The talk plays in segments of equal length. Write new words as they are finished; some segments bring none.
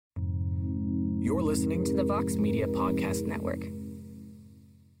You're listening to the Vox Media Podcast Network.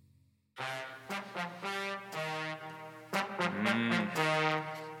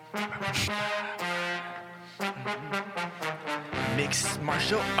 Mixed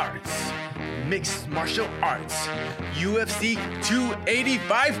martial arts. Mixed martial arts. UFC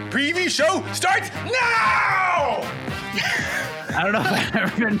 285 preview show starts now! I don't know if I've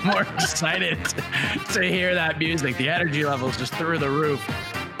ever been more excited to hear that music. The energy levels just through the roof.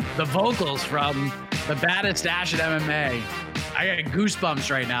 The vocals from the baddest Ash at MMA. I got goosebumps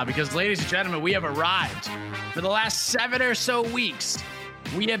right now because, ladies and gentlemen, we have arrived. For the last 7 or so weeks,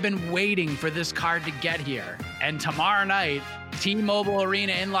 we have been waiting for this card to get here. And tomorrow night, T-Mobile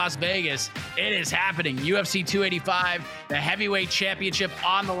Arena in Las Vegas, it is happening. UFC 285, the heavyweight championship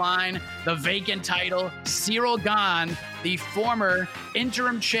on the line, the vacant title. Ciryl Gane, the former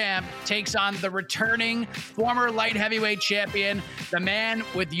interim champ, takes on the returning former light heavyweight champion, the man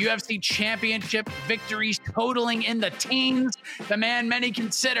with UFC championship victories totaling in the teens, the man many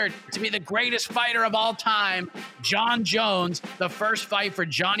considered to be the greatest fighter of all time, Jon Jones, the first fight for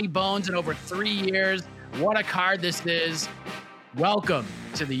Johnny Bones in over 3 years. What a card this is. Welcome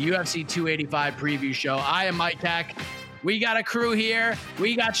to the UFC 285 preview show. I am Mike Heck. We got a crew here.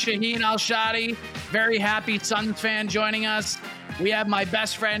 We got Shaheen Al-Shatti, very happy Suns fan joining us. We have my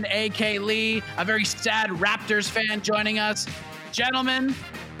best friend, AK Lee, a very sad Raptors fan joining us. Gentlemen,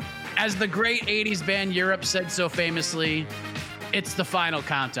 as the great 80s band Europe said so famously, it's the final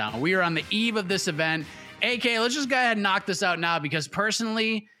countdown. We are on the eve of this event. AK, let's just go ahead and knock this out now because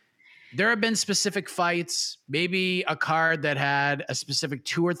personally, there have been specific fights, maybe a card that had a specific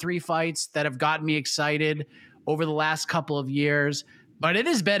 2 or 3 fights that have gotten me excited over the last couple of years. But it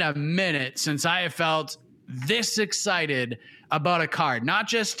has been a minute since I have felt this excited about a card. Not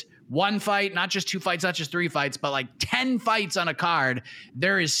just one fight, not just 2 fights, not just 3 fights, but like 10 fights on a card.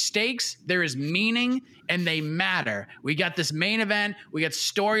 There is stakes, there is meaning, and they matter. We got this main event. We got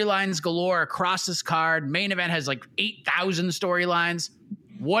storylines galore across this card. Main event has like 8,000 storylines.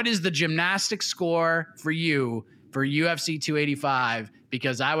 What is the gymnastic score for you for UFC 285?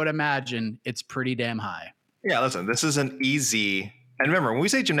 Because I would imagine it's pretty damn high. Yeah, listen, this is an easy. And remember, when we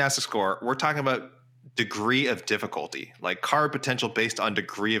say gymnastic score, we're talking about degree of difficulty, like card potential based on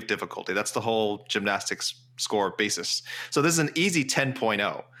degree of difficulty. That's the whole gymnastics score basis. So this is an easy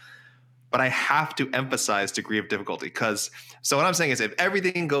 10.0. But I have to emphasize degree of difficulty because so what I'm saying is if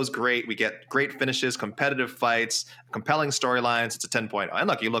everything goes great, we get great finishes, competitive fights, compelling storylines, it's a 10.0. And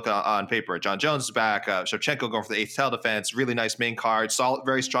look, you look on paper, Jon Jones is back, Shevchenko going for the 8th title defense, really nice main card, solid,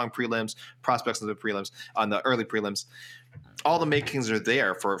 very strong prelims, prospects on the prelims, on the early prelims. All the makings are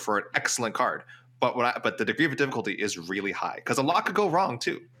there for an excellent card. But the degree of difficulty is really high because a lot could go wrong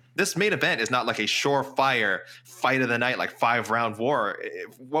too. This main event is not like a surefire fight of the night, like 5-round war.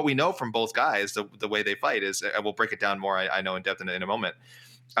 What we know from both guys, the way they fight is, and we'll break it down more, I know in depth in a moment.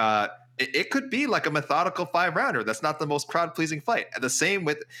 It could be like a methodical 5-rounder. That's not the most crowd-pleasing fight. The same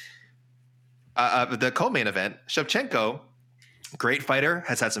with the co-main event. Shevchenko, great fighter,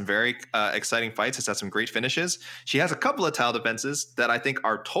 has had some very exciting fights, has had some great finishes. She has a couple of title defenses that I think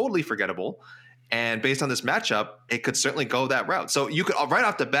are totally forgettable. And based on this matchup, it could certainly go that route. So you could right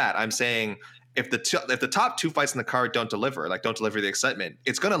off the bat, I'm saying if the top 2 fights in the card don't deliver the excitement,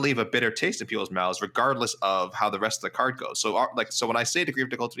 it's going to leave a bitter taste in people's mouths, regardless of how the rest of the card goes. So when I say degree of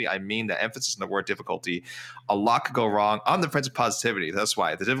difficulty, I mean the emphasis on the word difficulty. A lot could go wrong on the fence of positivity. That's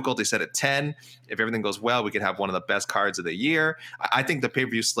why the difficulty set at 10. If everything goes well, we could have one of the best cards of the year. I think the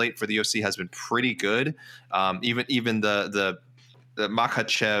pay-per-view slate for the UFC has been pretty good. Even the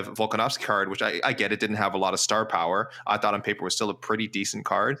Makhachev Volkanovski card, which I get, it didn't have a lot of star power. I thought on paper was still a pretty decent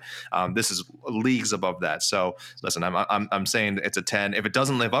card. This is leagues above that. So listen, I'm saying it's a 10. If it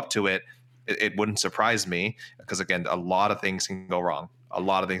doesn't live up to it, it wouldn't surprise me because again, a lot of things can go wrong.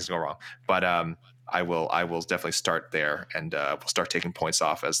 But I will definitely start there and we'll start taking points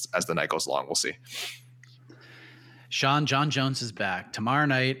off as the night goes along. We'll see. Jon Jones is back tomorrow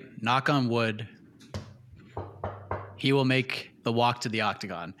night. Knock on wood. He will make the walk to the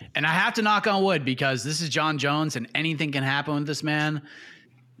octagon. And I have to knock on wood because this is Jon Jones and anything can happen with this man.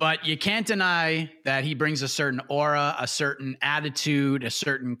 But you can't deny that he brings a certain aura, a certain attitude, a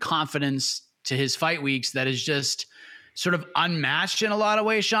certain confidence to his fight weeks that is just sort of unmatched in a lot of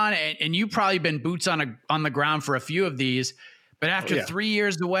ways, Sean. And you've probably been boots on the ground for a few of these. But after 3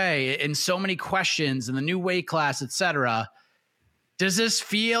 years away and so many questions and the new weight class, et cetera, does this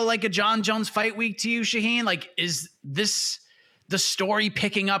feel like a Jon Jones fight week to you, Shaheen? Like, is this the story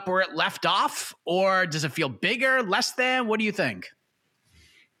picking up where it left off, or does it feel bigger, less than? What do you think?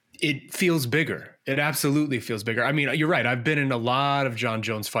 It feels bigger. It absolutely feels bigger. I mean, you're right. I've been in a lot of Jon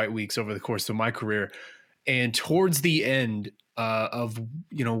Jones fight weeks over the course of my career, and towards the end of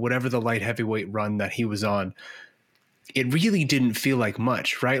whatever the light heavyweight run that he was on, it really didn't feel like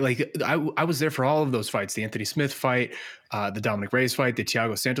much, right? Like I was there for all of those fights, the Anthony Smith fight, the Dominic Reyes fight, the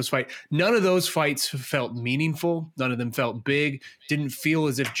Thiago Santos fight. None of those fights felt meaningful. None of them felt big. Didn't feel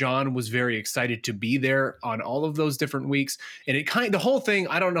as if Jon was very excited to be there on all of those different weeks. And the whole thing,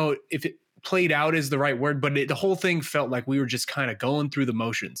 I don't know if it played out is the right word, but the whole thing felt like we were just kind of going through the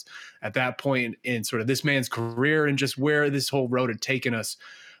motions at that point in sort of this man's career and just where this whole road had taken us.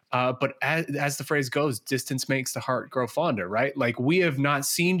 But as the phrase goes, distance makes the heart grow fonder, right? Like we have not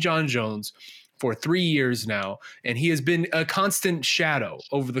seen Jon Jones for 3 years now, and he has been a constant shadow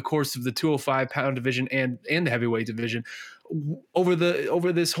over the course of the 205-pound division and the heavyweight division over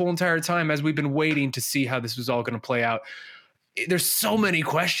this whole entire time as we've been waiting to see how this was all going to play out. There's so many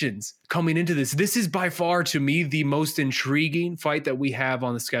questions coming into this. This is by far, to me, the most intriguing fight that we have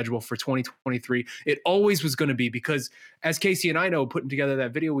on the schedule for 2023. It always was going to be, because as Casey and I know, putting together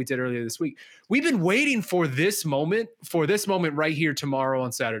that video we did earlier this week, we've been waiting for this moment right here tomorrow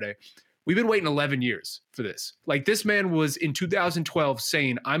on Saturday. We've been waiting 11 years for this. Like, this man was in 2012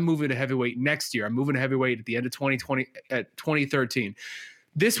 saying, I'm moving to heavyweight next year. I'm moving to heavyweight at the end of 2013.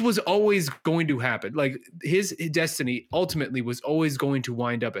 This was always going to happen. Like, his destiny ultimately was always going to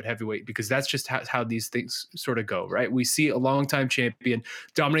wind up at heavyweight, because that's just how these things sort of go, right? We see a longtime champion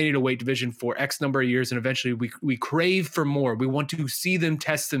dominating a weight division for X number of years, and eventually we crave for more. We want to see them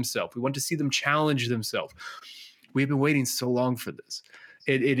test themselves. We want to see them challenge themselves. We've been waiting so long for this.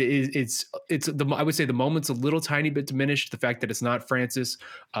 I would say the moment's a little tiny bit diminished. The fact that it's not Francis,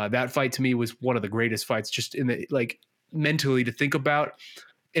 that fight to me was one of the greatest fights, just in the mentally to think about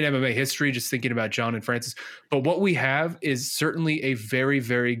in MMA history, just thinking about Jon and Francis. But what we have is certainly a very,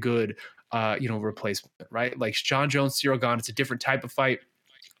 very good, replacement, right? Like Jon Jones, Ciryl Gane, it's a different type of fight.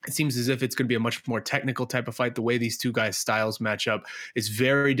 It seems as if it's going to be a much more technical type of fight. The way these two guys' styles match up is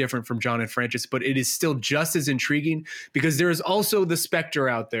very different from Jon and Francis, but it is still just as intriguing, because there is also the specter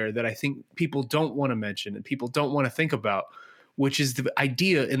out there that I think people don't want to mention and people don't want to think about, which is the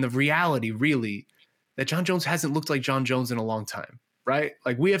idea and the reality, really, that Jon Jones hasn't looked like Jon Jones in a long time, right?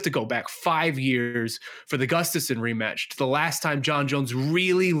 Like, we have to go back 5 years for the Gustafsson rematch to the last time Jon Jones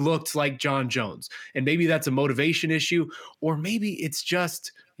really looked like Jon Jones. And maybe that's a motivation issue, or maybe it's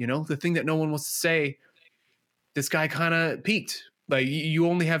just, the thing that no one wants to say, this guy kind of peaked. Like, you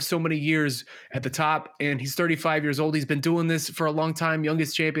only have so many years at the top, and he's 35 years old. He's been doing this for a long time,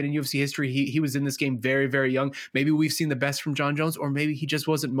 youngest champion in UFC history. He was in this game very, very young. Maybe we've seen the best from Jon Jones, or maybe he just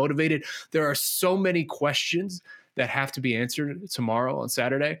wasn't motivated. There are so many questions that have to be answered tomorrow on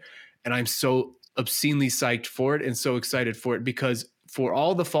Saturday, and I'm so obscenely psyched for it and so excited for it, because for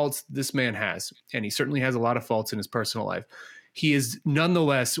all the faults this man has, and he certainly has a lot of faults in his personal life, he is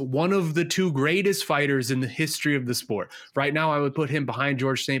nonetheless one of the two greatest fighters in the history of the sport. Right now, I would put him behind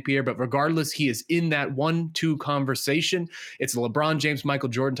George St. Pierre, but regardless, he is in that 1-2 conversation. It's a LeBron James, Michael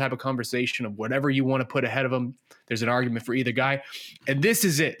Jordan type of conversation of whatever you want to put ahead of him. There's an argument for either guy. And this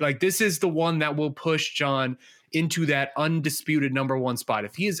is it. Like, this is the one that will push Jon into that undisputed number one spot.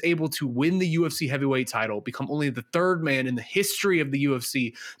 If he is able to win the UFC heavyweight title, become only the third man in the history of the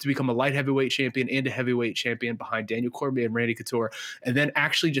UFC to become a light heavyweight champion and a heavyweight champion behind Daniel Cormier and Randy Couture, and then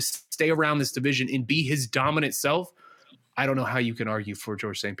actually just stay around this division and be his dominant self, I don't know how you can argue for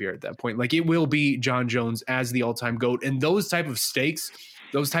George St. Pierre at that point. Like, it will be Jon Jones as the all-time GOAT. And those type of stakes,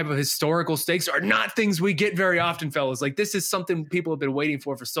 those type of historical stakes, are not things we get very often, fellas. Like, this is something people have been waiting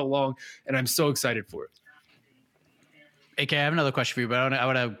for so long, and I'm so excited for it. AK, I have another question for you, but I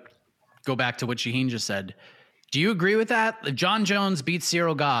want to go back to what Shaheen just said. Do you agree with that? If Jon Jones beats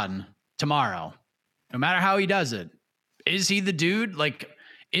Ciryl Gane tomorrow, no matter how he does it, is he the dude? Like,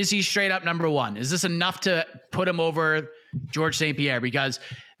 is he straight up number one? Is this enough to put him over George St. Pierre? Because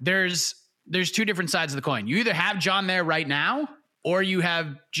there's two different sides of the coin. You either have Jon there right now, or you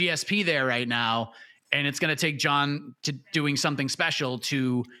have GSP there right now, and it's going to take Jon to doing something special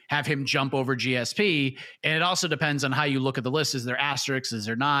to have him jump over GSP. And it also depends on how you look at the list. Is there asterisks? Is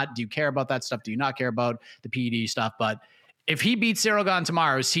there not? Do you care about that stuff? Do you not care about the PED stuff? But if he beats Ciryl Gane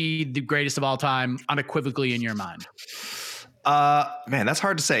tomorrow, is he the greatest of all time unequivocally in your mind? Man, that's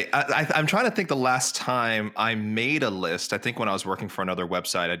hard to say. I'm trying to think the last time I made a list. I think when I was working for another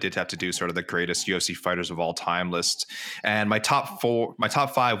website, I did have to do sort of the greatest UFC fighters of all time list. And my top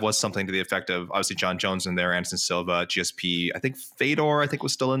five was something to the effect of obviously John Jones in there, Anderson Silva, GSP. I think Fedor,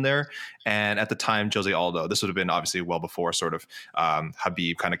 was still in there. And at the time, Jose Aldo. This would have been obviously well before sort of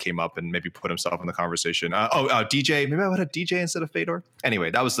Khabib kind of came up and maybe put himself in the conversation. DJ. Maybe I would have DJ instead of Fedor. Anyway,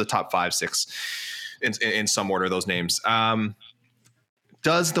 that was the top 5, 6. In some order, those names.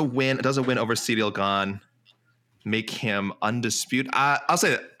 Does a win over Ciryl Gane make him undisputed? I'll say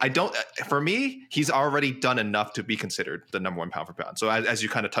that I don't. For me, he's already done enough to be considered the number 1 pound for pound. So as you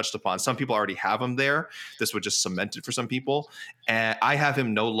kind of touched upon, some people already have him there. This would just cement it for some people. And I have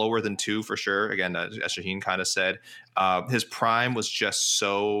him no lower than 2 for sure. Again, as Shaheen kind of said, his prime was just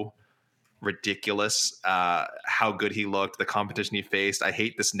so ridiculous how good he looked, the competition he faced. I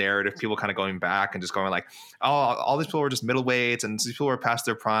hate this narrative, people kind of going back and just going like, oh, all these people were just middleweights and these people were past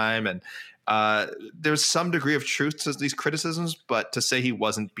their prime. And there's some degree of truth to these criticisms, but to say he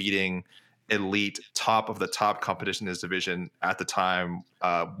wasn't beating elite top of the top competition in his division at the time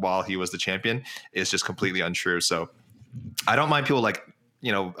while he was the champion is just completely untrue. So I don't mind people like,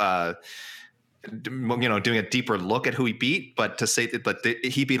 doing a deeper look at who he beat, but to say that,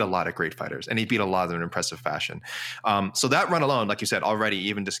 he beat a lot of great fighters and he beat a lot of them in impressive fashion. So that run alone, like you said, already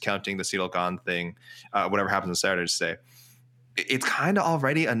even discounting the Ciryl Gane thing, whatever happens on Saturday, to say it's kind of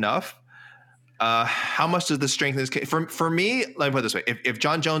already enough. How much does this strengthen his case? For me, let me put it this way: if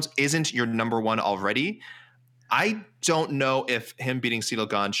John Jones isn't your number 1 already, I don't know if him beating Ciryl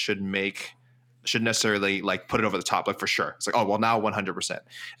Gane should necessarily like put it over the top, like for sure. It's like, oh, well, now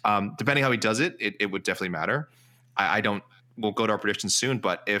 100%. Depending how he does it, it would definitely matter. We'll go to our predictions soon,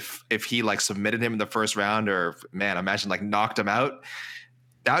 but if he like submitted him in the first round or imagine like knocked him out,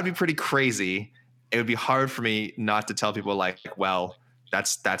 that would be pretty crazy. It would be hard for me not to tell people like, well,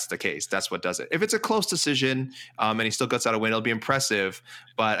 that's the case. That's what does it. If it's a close decision and he still gets out a win, it'll be impressive.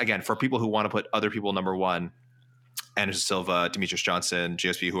 But again, for people who want to put other people number 1, Anderson Silva, Demetrius Johnson,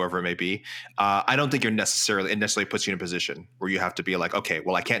 GSP, whoever it may be, I don't think it necessarily puts you in a position where you have to be like, okay,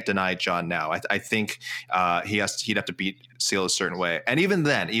 well, I can't deny John now. I think he'd have to beat Ciryl a certain way. And even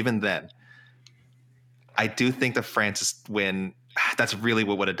then, I do think the Francis win, that's really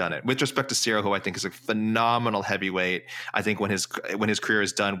what would have done it. With respect to Ciryl, who I think is a phenomenal heavyweight, I think when his career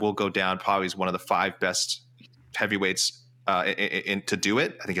is done, will go down probably as one of the 5 best heavyweights to do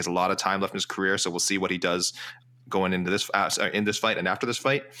it. I think he has a lot of time left in his career, so we'll see what he does going into this in this fight and after this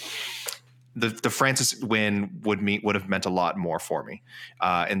fight. The Francis win would have meant a lot more for me.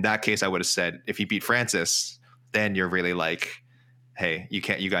 In that case, I would have said if he beat Francis, then you're really like, hey, you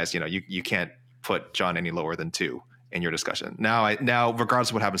can't put John any lower than 2 in your discussion. Now,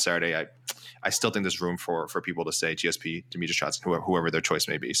 regardless of what happens Saturday, I still think there's room for people to say GSP, Demetrius Johnson, whoever their choice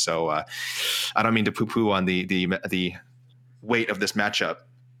may be. So I don't mean to poo-poo on the weight of this matchup.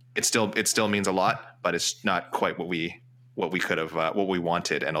 It still means a lot, but it's not quite what we could have, what we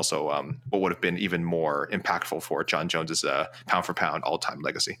wanted, and also what would have been even more impactful for John Jones's pound for pound all time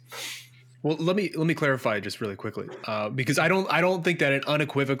legacy. Well, let me clarify just really quickly, because I don't think that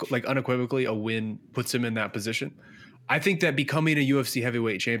unequivocally a win puts him in that position. I think that becoming a UFC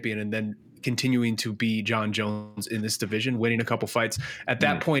heavyweight champion and then continuing to be John Jones in this division, winning a couple fights, at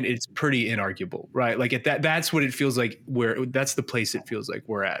that point, it's pretty inarguable, right? Like that's what it feels like, that's the place it feels like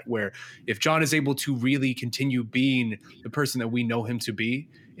we're at, where if John is able to really continue being the person that we know him to be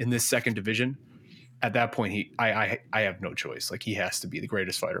in this second division, at that point, I have no choice. Like, he has to be the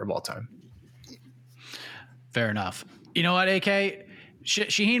greatest fighter of all time. Fair enough. You know what, AK?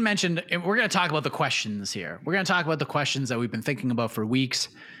 Shaheen mentioned, we're going to talk about the questions here. We're going to talk about the questions that we've been thinking about for weeks.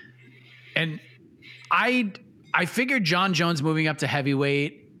 And I figured John Jones moving up to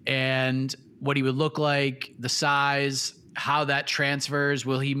heavyweight and what he would look like, the size, how that transfers.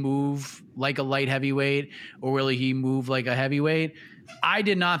 Will he move like a light heavyweight or will he move like a heavyweight? I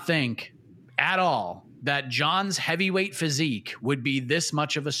did not think at all that John's heavyweight physique would be this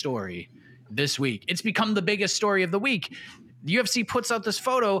much of a story this week. It's become the biggest story of the week. The UFC puts out this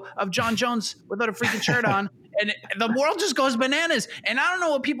photo of John Jones without a freaking shirt on, and the world just goes bananas. And I don't know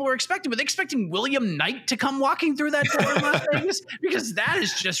what people were expecting. Were they expecting William Knight to come walking through that door in Las Vegas? Because that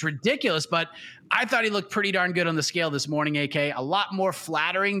is just ridiculous. But I thought he looked pretty darn good on the scale this morning, AK. A lot more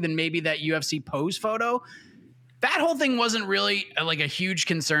flattering than maybe that UFC pose photo. That whole thing wasn't really like a huge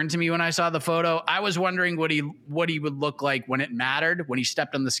concern to me when I saw the photo. I was wondering what he would look like when it mattered, when he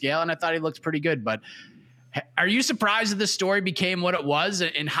stepped on the scale, and I thought he looked pretty good. But Are you surprised that the story became what it was?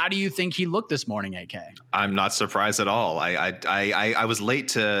 And how do you think he looked this morning, AK? I'm not surprised at all. I was late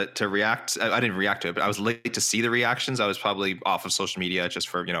to react. I didn't react to it, but I was late to see the reactions. I was probably off of social media just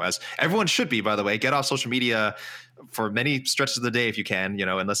for, as everyone should be, by the way. Get off social media for many stretches of the day if you can,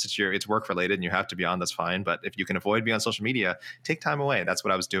 unless it's work related and you have to be on, that's fine. But if you can avoid being on social media, take time away. That's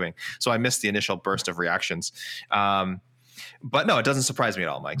what I was doing. So I missed the initial burst of reactions. But no, it doesn't surprise me at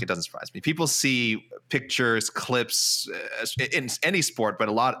all, Mike. It doesn't surprise me. People see pictures, clips in any sport, but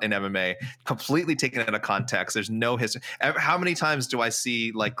a lot in MMA, completely taken out of context. There's no history. How many times do I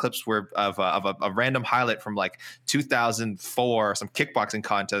see like clips of a random highlight from like 2004, some kickboxing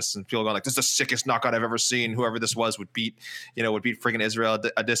contests, and people going like, "This is the sickest knockout I've ever seen. Whoever this was would beat friggin' Israel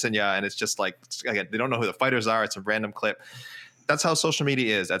Adesanya," and it's just like, again, they don't know who the fighters are. It's a random clip. That's how social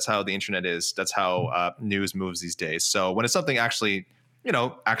media is. That's how the internet is. That's how news moves these days. So when it's something actually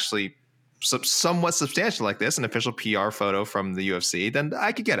somewhat substantial like this, an official PR photo from the UFC, then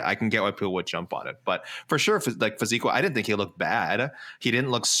I could get it. I can get why people would jump on it. But for sure, like physique, I didn't think he looked bad. He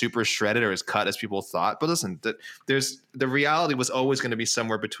didn't look super shredded or as cut as people thought. But listen, the reality was always going to be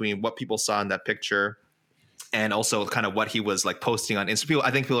somewhere between what people saw in that picture and also kind of what he was like posting on Instagram.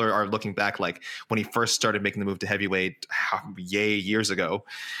 I think people are looking back like when he first started making the move to heavyweight years ago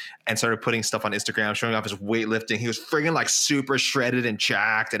and started putting stuff on Instagram, showing off his weightlifting. He was friggin' like super shredded and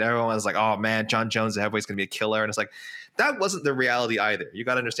jacked, and everyone was like, "Oh man, John Jones, the heavyweight's going to be a killer." And it's like, that wasn't the reality either. You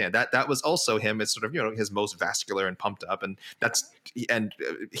got to understand that was also him. It's sort of, his most vascular and pumped up. And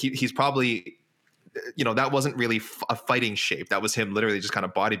he's probably, that wasn't really a fighting shape. That was him literally just kind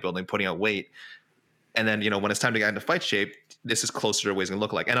of bodybuilding, putting out weight. And then, when it's time to get into fight shape, this is closer to what he's going to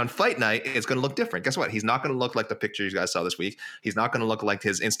look like. And on fight night, it's going to look different. Guess what? He's not going to look like the picture you guys saw this week. He's not going to look like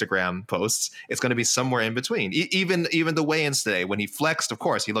his Instagram posts. It's going to be somewhere in between. Even the weigh-ins today, when he flexed, of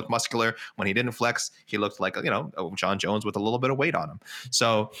course, he looked muscular. When he didn't flex, he looked like, John Jones with a little bit of weight on him.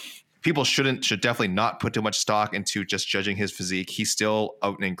 So people should definitely not put too much stock into just judging his physique. He's still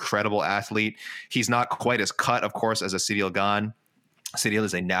an incredible athlete. He's not quite as cut, of course, as a Ciryl Gane. Ciryl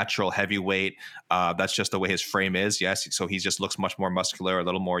is a natural heavyweight. That's just the way his frame is. Yes, so he just looks much more muscular, a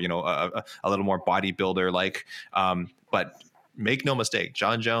little more, a little more bodybuilder like. But make no mistake,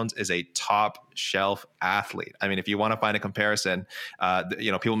 John Jones is a top shelf athlete. I mean, if you want to find a comparison,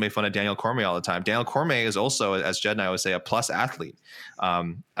 people make fun of Daniel Cormier all the time. Daniel Cormier is also, as Jed and I always say, a plus athlete.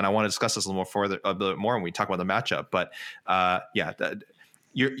 And I want to discuss this a little more when we talk about the matchup. But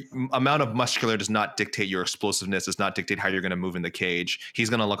your amount of muscular does not dictate your explosiveness, does not dictate how you're going to move in the cage. He's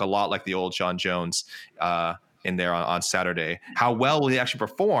going to look a lot like the old John Jones in there on Saturday. How well will he actually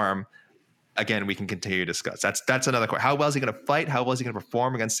perform? Again, we can continue to discuss. That's another question. How well is he going to fight? How well is he going to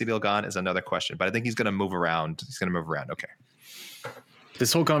perform against Ciryl Gane is another question. But I think he's going to move around. Okay.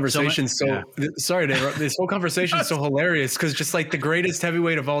 This whole conversation sorry to interrupt. This whole conversation is so hilarious because just like the greatest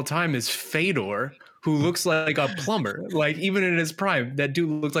heavyweight of all time is Fedor, who looks like a plumber. Like even in his prime, that dude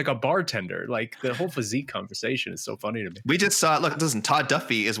looks like a bartender. Like the whole physique conversation is so funny to me. We just saw, listen, Todd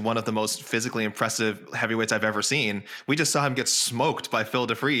Duffy is one of the most physically impressive heavyweights I've ever seen. We just saw him get smoked by Phil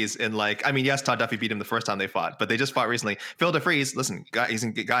DeFries yes, Todd Duffy beat him the first time they fought, but they just fought recently. Phil DeFries, listen, he's a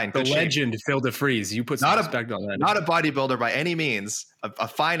guy in good shape. The legend Phil DeFries, you put some respect on that. Not a bodybuilder by any means, a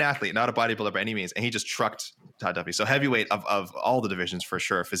fine athlete, not a bodybuilder by any means, and he just trucked Todd Duffy. So heavyweight of all the divisions for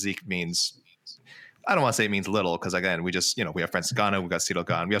sure. Physique means, I don't want to say it means little because again, we just, we have Francis Ngannou, we got Ciryl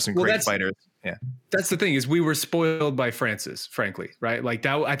Gane, we have some great fighters. Yeah, that's the thing is we were spoiled by Francis, frankly, right? Like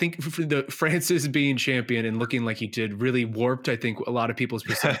that, I think the Francis being champion and looking like he did really warped, I think, a lot of people's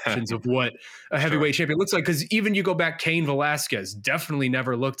perceptions of what a heavyweight champion looks like. Because even you go back, Cain Velasquez definitely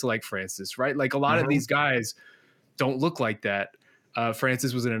never looked like Francis, right? Like a lot of these guys don't look like that.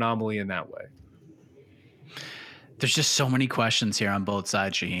 Francis was an anomaly in that way. There's just so many questions here on both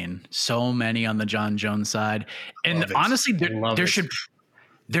sides, Shaheen. So many on the John Jones side. And honestly,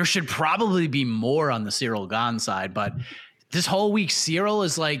 there should probably be more on the Ciryl Gane side. But this whole week, Ciryl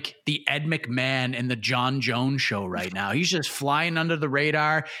is like the Ed McMahon in the John Jones show right now. He's just flying under the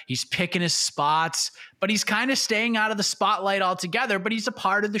radar. He's picking his spots, but he's kind of staying out of the spotlight altogether, but he's a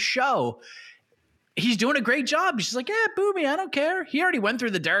part of the show. He's doing a great job. He's just like, yeah, boo me, I don't care. He already went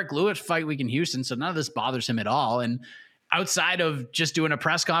through the Derek Lewis fight week in Houston, so none of this bothers him at all. And outside of just doing a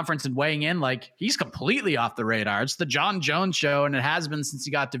press conference and weighing in, like he's completely off the radar. It's the John Jones show, and it has been since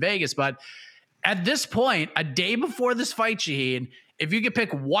he got to Vegas. But at this point, a day before this fight, Shaheen, if you could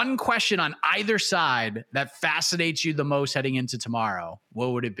pick one question on either side that fascinates you the most heading into tomorrow,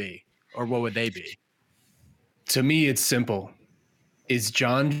 what would it be? Or what would they be? To me, it's simple. Is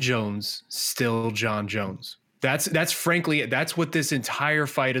John Jones still John Jones? That's frankly, that's what this entire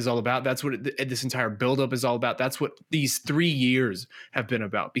fight is all about. That's what this entire buildup is all about. That's what these 3 years have been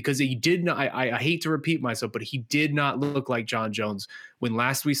about, because he did not, I hate to repeat myself, but he did not look like John Jones when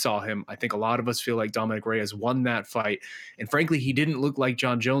last we saw him. I think a lot of us feel like Dominic Reyes won that fight. And frankly, he didn't look like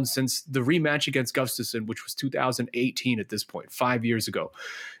John Jones since the rematch against Gustafsson, which was 2018 at this point, 5 years ago.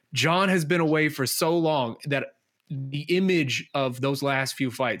 John has been away for so long that the image of those last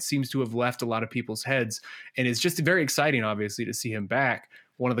few fights seems to have left a lot of people's heads. And it's just very exciting, obviously, to see him back,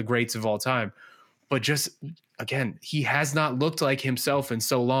 one of the greats of all time. But just, again, he has not looked like himself in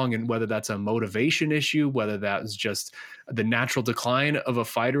so long. And whether that's a motivation issue, whether that is just the natural decline of a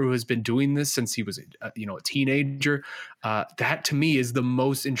fighter who has been doing this since he was a teenager, that to me is the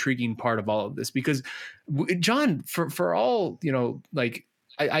most intriguing part of all of this. Because John, for all, like,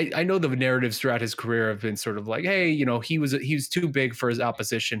 I know the narratives throughout his career have been sort of like, hey, he was too big for his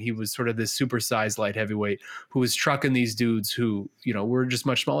opposition. He was sort of this supersized light heavyweight who was trucking these dudes who, were just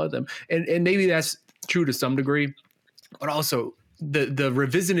much smaller than them. And maybe that's true to some degree, but also the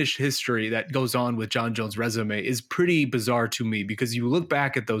revisionist history that goes on with John Jones' resume is pretty bizarre to me, because you look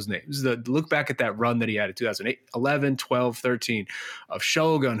back at those names, look back at that run that he had in 2008, 11, 12, 13 of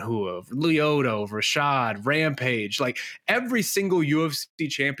Shogun, of Lyoto, of Rashad, Rampage, like every single UFC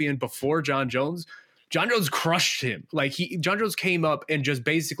champion before John Jones crushed him. Like John Jones came up and just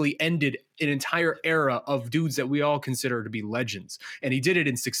basically ended an entire era of dudes that we all consider to be legends. And he did it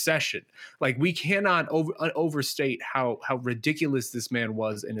in succession. Like we cannot overstate how ridiculous this man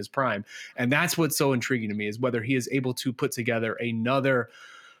was in his prime. And that's what's so intriguing to me, is whether he is able to put together another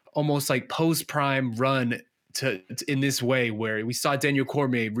almost like post-prime run in this way, where we saw Daniel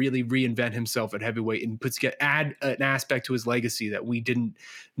Cormier really reinvent himself at heavyweight and add an aspect to his legacy that we didn't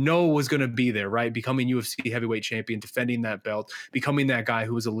know was going to be there, right? Becoming UFC heavyweight champion, defending that belt, becoming that guy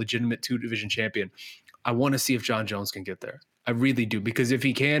who was a legitimate 2-division champion. I want to see if John Jones can get there. I really do, because if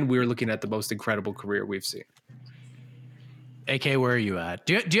he can, we're looking at the most incredible career we've seen. AK, where are you at?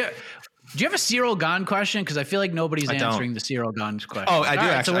 Do you have a Cyril Gane question? Because I feel like nobody's answering the Cyril Gane question. Oh, I do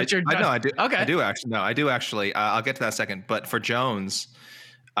actually. So I do. Okay. I do actually. No, I do actually. I'll get to that in a second. But for Jones,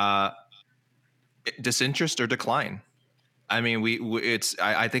 disinterest or decline? I mean,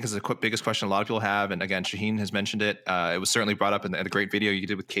 I think it's the biggest question a lot of people have. And again, Shaheen has mentioned it. It was certainly brought up in the great video you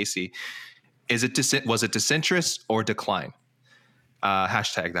did with Casey. Was it disinterest or decline?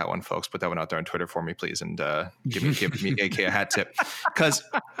 Hashtag that one, folks. Put that one out there on Twitter for me, please, and give me AK a hat tip. Because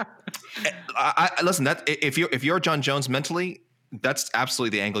listen, that if you're John Jones mentally, that's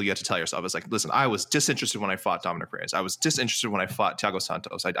absolutely the angle you have to tell yourself. It's like, listen, I was disinterested when I fought Dominic Reyes. I was disinterested when I fought Thiago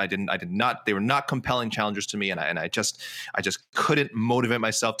Santos. I did not. They were not compelling challengers to me, and I just couldn't motivate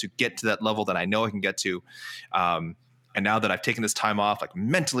myself to get to that level that I know I can get to. And now that I've taken this time off, like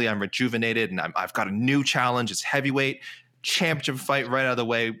mentally, I'm rejuvenated, and I've got a new challenge. It's heavyweight. Championship fight right out of the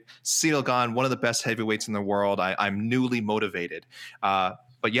way. Cyril Gane, one of the best heavyweights in the world. I'm newly motivated.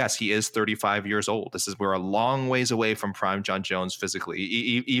 But yes, he is 35 years old. We're a long ways away from prime John Jones physically.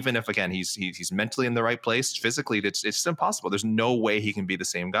 Even if, again, he's mentally in the right place, physically it's impossible. There's no way he can be the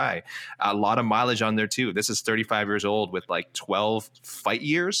same guy. A lot of mileage on there too. This is 35 years old with like 12 fight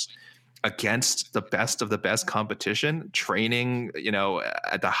years against the best of the best competition, training,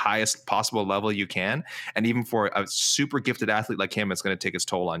 at the highest possible level you can. And even for a super gifted athlete like him, it's going to take its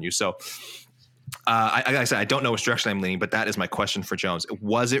toll on you. So like I said, I don't know which direction I'm leaning, but that is my question for Jones.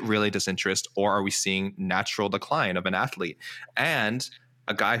 Was it really disinterest, or are we seeing natural decline of an athlete and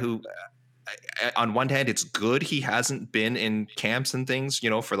a guy who, on one hand, it's good he hasn't been in camps and things,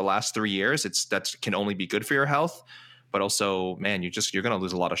 for the last 3 years. That can only be good for your health. But also, man, you're going to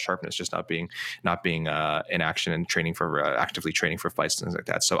lose a lot of sharpness just not being in action and training for actively training for fights and things like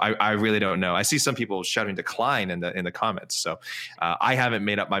that. So I really don't know. I see some people shouting decline in the comments. So I haven't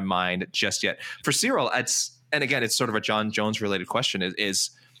made up my mind just yet. For Cyril, and again, it's sort of a John Jones related question.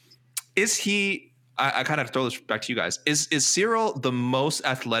 Is he? I kind of throw this back to you guys. Is Cyril the most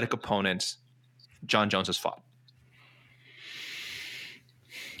athletic opponent John Jones has fought?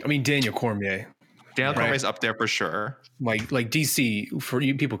 I mean, Daniel Cormier. Daniel Cormier's up there for sure. Like DC, for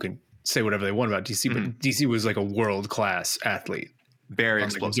you, people can say whatever they want about DC, but DC was like a world-class athlete. Very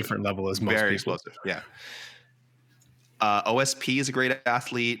explosive. Like a different level as most Very people. Explosive, yeah. OSP is a great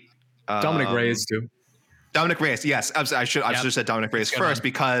athlete. Dominic Reyes too. Dominic Reyes, yes. I should have said Dominic Reyes first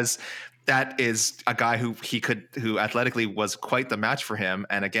because that is a guy who athletically was quite the match for him.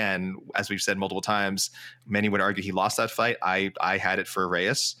 And again, as we've said multiple times, many would argue he lost that fight. I had it for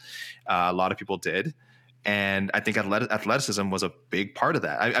Reyes. A lot of people did. And I think athleticism was a big part of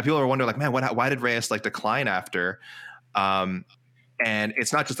that. People are wondering, like, man, why did Reyes decline after? And And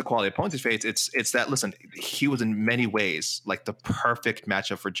it's not just the quality of opponents he faced. It's that, listen, he was in many ways like the perfect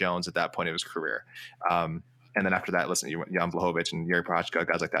matchup for Jones at that point in his career. And then after that, listen, Jan Blachowicz and Yuri Prochazka,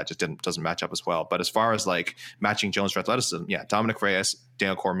 guys like that just doesn't match up as well. But as far as like matching Jones for athleticism, yeah, Dominic Reyes,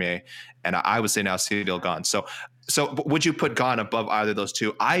 Daniel Cormier, and I would say now Ciryl Gane. So would you put Gane above either of those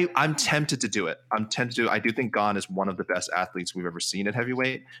two? I'm tempted to do it. I do think Gane is one of the best athletes we've ever seen at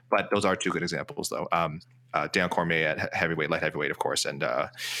heavyweight, but those are two good examples though. Daniel Cormier at heavyweight, light heavyweight, of course, and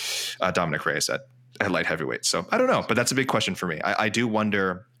Dominic Reyes at light heavyweight. So I don't know, but that's a big question for me. I do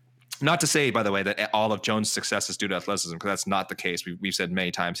wonder. Not to say, by the way, that all of Jones' success is due to athleticism, because that's not the case. We've said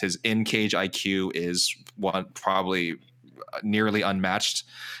many times his in-cage IQ is probably nearly unmatched.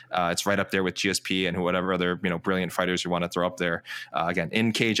 It's right up there with GSP and whatever other brilliant fighters you want to throw up there. Again,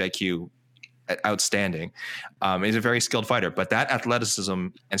 in-cage IQ, outstanding. He's a very skilled fighter, but that athleticism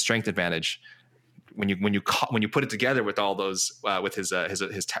and strength advantage, when you put it together with all those with his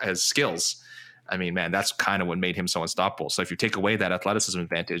skills. I mean, man, that's kind of what made him so unstoppable. So if you take away that athleticism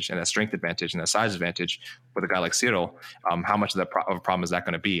advantage and that strength advantage and that size advantage with a guy like Ciryl, how much of that of a problem is that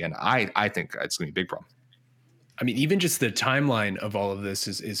going to be? And I think it's going to be a big problem. I mean, even just the timeline of all of this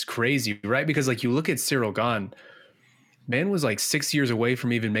is crazy, right? Because like you look at Ciryl Gane, man was like 6 years away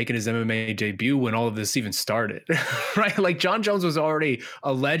from even making his MMA debut when all of this even started, right? Like Jon Jones was already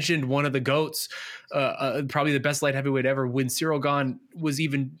a legend, one of the GOATs, probably the best light heavyweight ever when Ciryl Gane was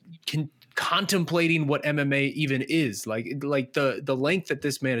even contemplating what MMA even is. Like the length that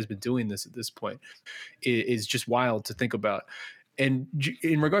this man has been doing this at this point is just wild to think about. And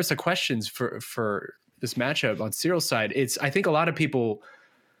in regards to questions for this matchup on Cyryl's side, I think a lot of people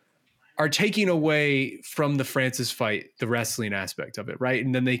are taking away from the Francis fight the wrestling aspect of it, right?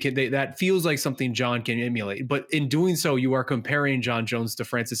 And then that feels like something Jon can emulate. But in doing so, you are comparing Jon Jones to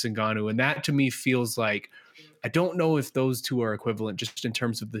Francis Ngannou, and that to me feels like, I don't know if those two are equivalent just in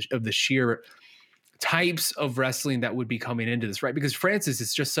terms of the sheer types of wrestling that would be coming into this, right? Because Francis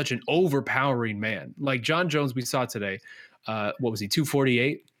is just such an overpowering man. Like Jon Jones, we saw today, what was he,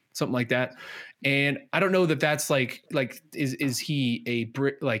 248, something like that. And I don't know that that's like is he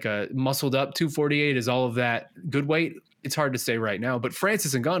a muscled up 248? Is all of that good weight? It's hard to say right now. But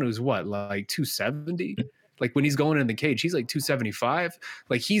Francis Ngannou is what, like 270? Like when he's going in the cage, he's like 275.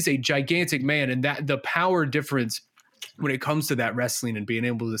 Like he's a gigantic man, and that the power difference when it comes to that wrestling and being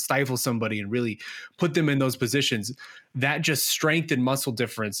able to stifle somebody and really put them in those positions, that just strength and muscle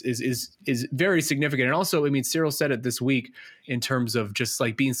difference is very significant. And also, I mean, Ciryl said it this week in terms of just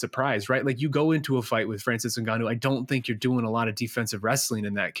like being surprised, right? Like you go into a fight with Francis Ngannou, I don't think you're doing a lot of defensive wrestling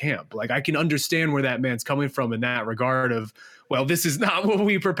in that camp. Like I can understand where that man's coming from in that regard of, well, this is not what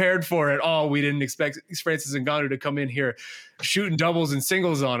we prepared for at all. We didn't expect Francis Ngannou to come in here shooting doubles and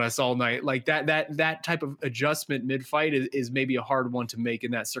singles on us all night. Like that type of adjustment mid-fight is maybe a hard one to make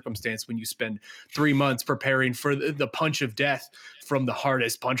in that circumstance when you spend 3 months preparing for the punch of death from the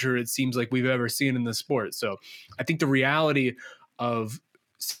hardest puncher it seems like we've ever seen in the sport. So I think the reality of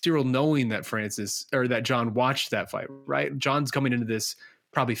Ciryl knowing that Jon watched that fight, right? Jon's coming into this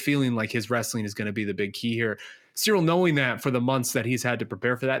probably feeling like his wrestling is going to be the big key here. Ciryl knowing that for the months that he's had to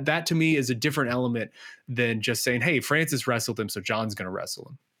prepare for that to me is a different element than just saying, hey, Francis wrestled him, so Jon's going to wrestle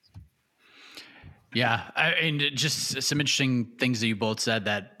him. Yeah. And just some interesting things that you both said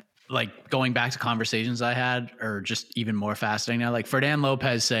that, like, going back to conversations I had are just even more fascinating now. Like Ferdinand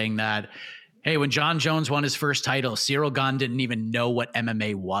Lopez saying that, hey, when Jon Jones won his first title, Ciryl Gane didn't even know what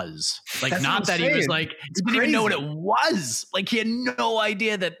MMA was. Like, that's not that he was like, he didn't even know what it was. Like, he had no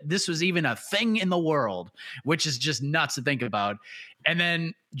idea that this was even a thing in the world, which is just nuts to think about. And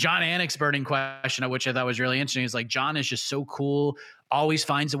then John Anik's burning question, which I thought was really interesting, is like, Jon is just so cool, always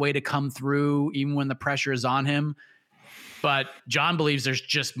finds a way to come through, even when the pressure is on him. But Jon believes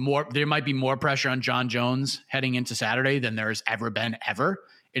there might be more pressure on Jon Jones heading into Saturday than there's ever been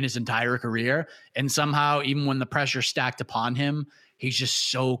in his entire career. And somehow, even when the pressure stacked upon him, he's just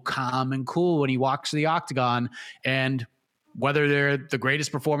so calm and cool when he walks to the octagon. And whether they're the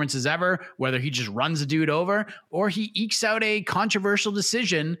greatest performances ever, whether he just runs a dude over, or he ekes out a controversial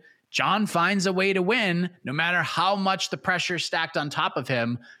decision, Jon finds a way to win, no matter how much the pressure stacked on top of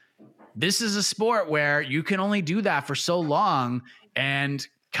him. This is a sport where you can only do that for so long and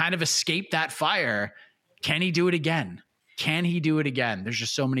kind of escape that fire. Can he do it again? Can he do it again? There's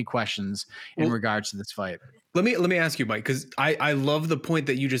just so many questions in regards to this fight. Let me ask you, Mike, because I love the point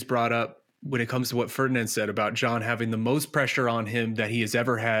that you just brought up when it comes to what Ferdinand said about Jon having the most pressure on him that he has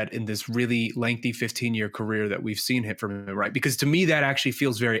ever had in this really lengthy 15-year career that we've seen him from him, right? Because to me, that actually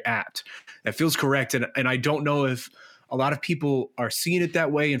feels very apt. That feels correct. And I don't know if a lot of people are seeing it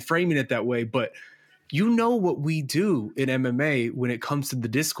that way and framing it that way, but you know what we do in MMA when it comes to the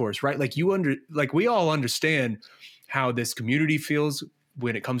discourse, right? Like we all understand how this community feels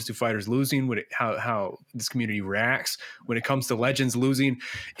when it comes to fighters losing, how this community reacts when it comes to legends losing.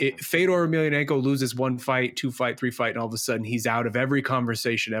 Fedor Emelianenko loses 1 fight, 2 fight, 3 fight, and all of a sudden he's out of every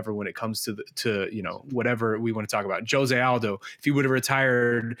conversation ever when it comes to whatever we want to talk about. Jose Aldo, if he would have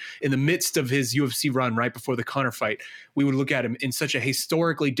retired in the midst of his UFC run right before the Conor fight, we would look at him in such a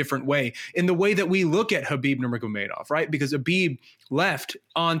historically different way, in the way that we look at Khabib Nurmagomedov, right? Because Khabib left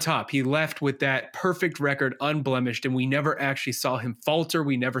on top. He left with that perfect record, unblemished, and we never actually saw him falter.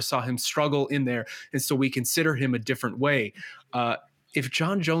 We never saw him struggle in there. And so we consider him a different way. If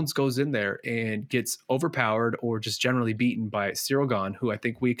Jon Jones goes in there and gets overpowered or just generally beaten by Ciryl Gane, who I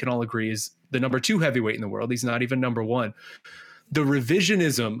think we can all agree is the number 2 heavyweight in the world, he's not even number 1. The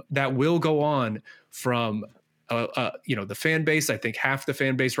revisionism that will go on from the fan base, I think half the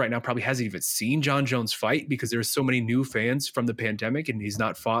fan base right now probably hasn't even seen Jon Jones fight because there's so many new fans from the pandemic and he's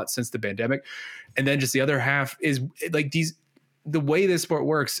not fought since the pandemic. And then just the other half is like the way this sport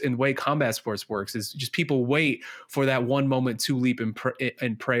works and the way combat sports works is just people wait for that one moment to leap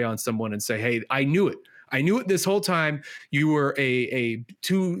and prey on someone and say, hey, I knew it. I knew it this whole time. You were a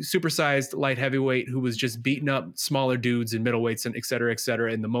 2 supersized light heavyweight who was just beating up smaller dudes and middleweights and et cetera, et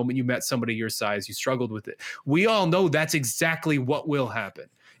cetera. And the moment you met somebody your size, you struggled with it. We all know that's exactly what will happen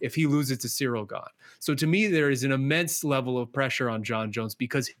if he loses to Ciryl Gane. So to me, there is an immense level of pressure on Jon Jones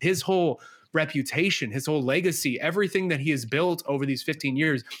because his whole reputation, his whole legacy, everything that he has built over these 15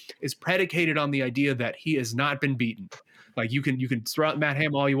 years is predicated on the idea that he has not been beaten. Like you can throw out Matt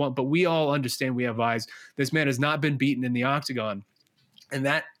Hamill all you want, but we all understand, we have eyes. This man has not been beaten in the octagon. And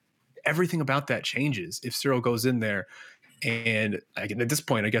that everything about that changes if Ciryl goes in there and at this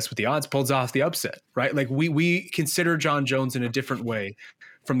point, I guess with the odds, pulls off the upset, right? Like we consider Jon Jones in a different way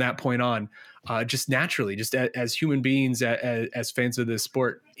from that point on, just naturally, just as human beings, as fans of this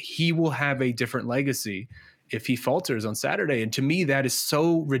sport. He will have a different legacy if he falters on Saturday. And to me, that is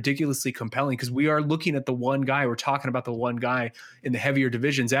so ridiculously compelling because we are looking at the one guy, we're talking about the one guy in the heavier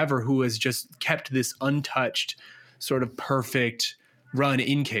divisions ever who has just kept this untouched sort of perfect run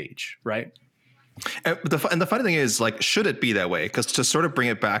in cage, right? And the funny thing is, like, should it be that way? Because to sort of bring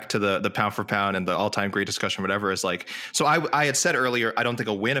it back to the pound for pound and the all-time great discussion, whatever, is like, so I had said earlier, I don't think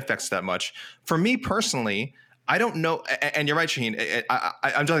a win affects that much. For me personally, I don't know. And you're right, Shaheen.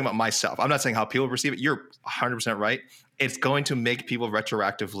 I'm talking about myself. I'm not saying how people perceive it. You're 100% right. It's going to make people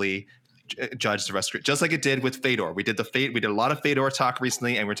retroactively judge the rest of it, just like it did with Fedor. We did a lot of Fedor talk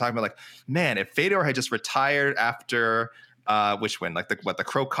recently, and we're talking about like, man, if Fedor had just retired after which win, like the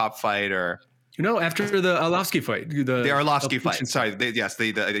Crow Cop fight or. After the Arlovsky fight. The Arlovsky fight. Sorry.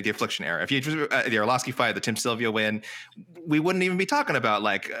 The Affliction era. If you the Arlovsky fight, the Tim Sylvia win, we wouldn't even be talking about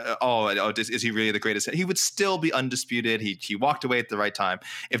like, is he really the greatest? He would still be undisputed. He walked away at the right time.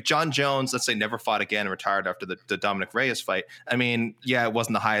 If Jon Jones, let's say, never fought again and retired after the Dominic Reyes fight, I mean, yeah, it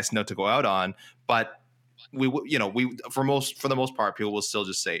wasn't the highest note to go out on, but for the most part, people will still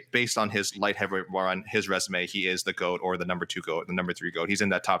just say, based on his light heavyweight run, his resume, he is the GOAT or the number 2 GOAT, the number 3 GOAT. He's in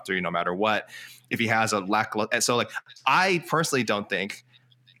that top 3 no matter what. If he has a lackluster, so like, I personally don't think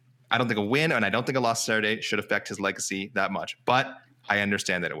a win and I don't think a loss Saturday should affect his legacy that much, but I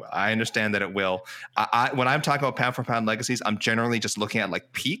understand that it will. When I'm talking about pound for pound legacies, I'm generally just looking at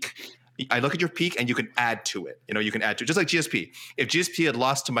like peak. I look at your peak and you can add to it. You can add to it. Just like GSP. If GSP had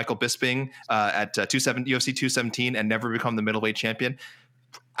lost to Michael Bisping at UFC 217 and never become the middleweight champion,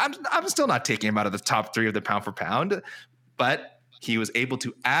 I'm still not taking him out of the top 3 of the pound for pound, but he was able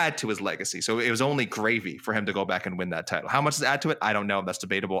to add to his legacy. So it was only gravy for him to go back and win that title. How much does it add to it? I don't know. That's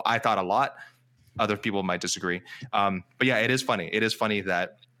debatable. I thought a lot. Other people might disagree. But yeah, it is funny. It is funny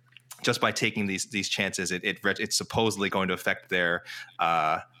that just by taking these chances, it's supposedly going to affect their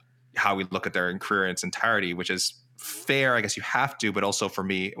how we look at their career in its entirety, which is fair. I guess you have to, but also for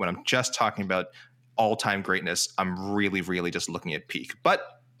me, when I'm just talking about all-time greatness, I'm really, really just looking at peak. But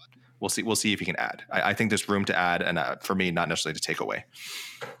we'll see if you can add. I think there's room to add, and for me, not necessarily to take away.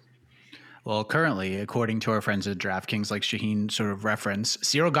 Well, currently, according to our friends at DraftKings, like Shaheen sort of referenced,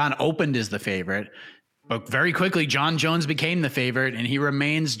 Ciryl Gane opened as the favorite, but very quickly, Jon Jones became the favorite, and he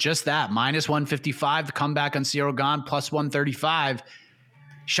remains just that, minus 155 to come back on Ciryl Gane, plus 135.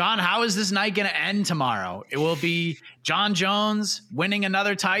 Sean, how is this night going to end tomorrow? It will be Jon Jones winning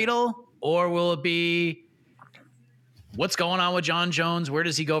another title, or will it be what's going on with Jon Jones? Where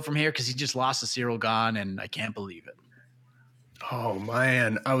does he go from here? Because he just lost to Ciryl Gane, and I can't believe it. Oh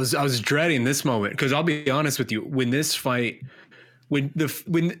man, I was dreading this moment because I'll be honest with you. When this fight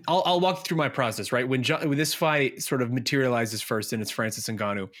I'll walk through my process, right? When this fight sort of materializes first and it's Francis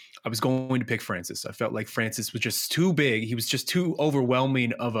Ngannou, I was going to pick Francis. I felt like Francis was just too big. He was just too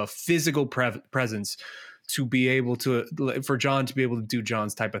overwhelming of a physical presence to be able to, for John to be able to do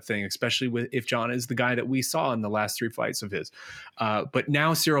John's type of thing, especially if John is the guy that we saw in the last 3 fights of his. But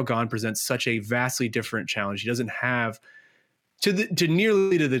now Ciryl Gane presents such a vastly different challenge. He doesn't have to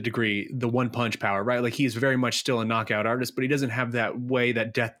nearly to the degree the one punch power, right? Like he's very much still a knockout artist, but he doesn't have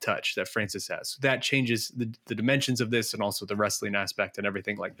that death touch that Francis has. So that changes the dimensions of this and also the wrestling aspect and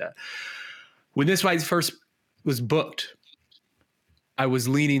everything like that. When this fight first was booked, I was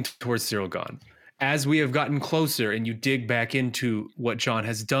leaning towards Ciryl Gane. As we have gotten closer and you dig back into what John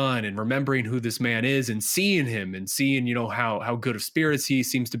has done and remembering who this man is and seeing him and seeing, how good of spirits he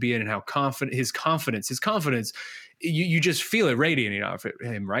seems to be in and how confident his confidence, you just feel it radiating off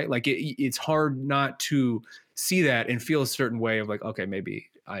him, right? Like it's hard not to see that and feel a certain way of like, okay, maybe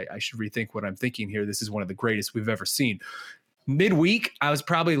I should rethink what I'm thinking here. This is one of the greatest we've ever seen. Midweek, I was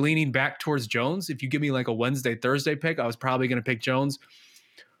probably leaning back towards Jones. If you give me like a Wednesday, Thursday pick, I was probably going to pick Jones.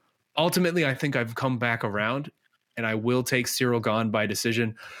 Ultimately, I think I've come back around and I will take Ciryl Gane by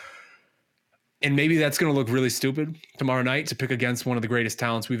decision. And maybe that's going to look really stupid tomorrow night to pick against one of the greatest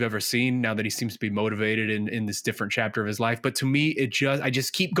talents we've ever seen now that he seems to be motivated in this different chapter of his life. But to me, I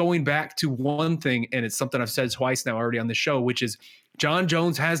just keep going back to one thing, and it's something I've said twice now already on the show, which is John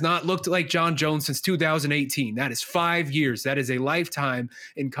Jones has not looked like John Jones since 2018. That is 5 years. That is a lifetime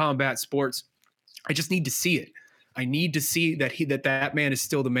in combat sports. I just need to see it. I need to see that man is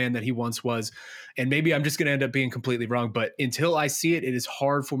still the man that he once was. And maybe I'm just going to end up being completely wrong, but until I see it, it is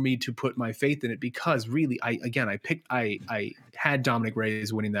hard for me to put my faith in it because really, I had Dominic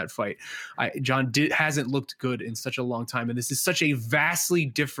Reyes winning that fight. John hasn't looked good in such a long time. And this is such a vastly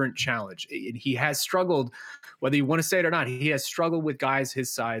different challenge. He has struggled, whether you want to say it or not, he has struggled with guys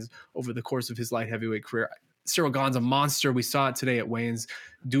his size over the course of his light heavyweight career. Ciryl Gane's a monster. We saw it today at weigh-ins.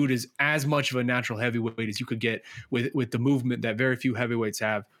 Dude is as much of a natural heavyweight as you could get with the movement that very few heavyweights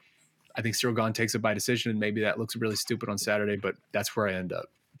have. I think Ciryl Gane takes it by decision, and maybe that looks really stupid on Saturday, but that's where I end up.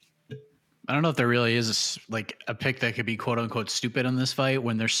 I don't know if there really is a pick that could be quote unquote stupid in this fight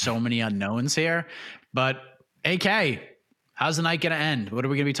when there's so many unknowns here. But AK, how's the night going to end? What are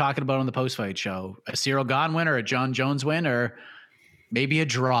we going to be talking about on the post-fight show? A Ciryl Gane win or a John Jones win or maybe a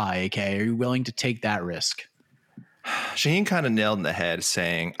draw, AK? Are you willing to take that risk? Shaheen kind of nailed in the head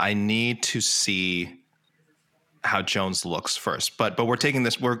saying, I need to see how Jones looks first. But we're taking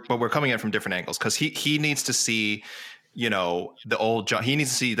this, we're coming at it from different angles because he needs to see, the old John. He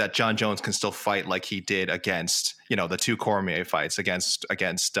needs to see that John Jones can still fight like he did against, the 2 Cormier fights against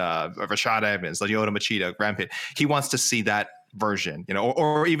Rashad Evans, Lyoto Machida, Rampage. He wants to see that version,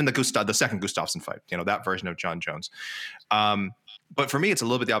 or even the second Gustafsson fight, that version of John Jones. But for me, it's a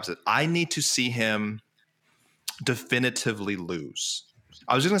little bit the opposite. I need to see him definitively lose.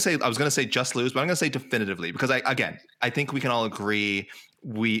 I was going to say just lose, but I'm going to say definitively because I think we can all agree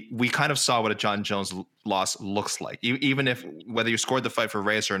we kind of saw what a John Jones loss looks like. Even if whether you scored the fight for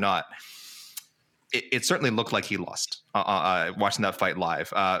Reyes or not, it certainly looked like he lost. Watching that fight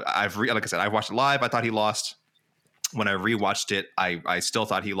live, like I said, I watched it live. I thought he lost. When I rewatched it, I still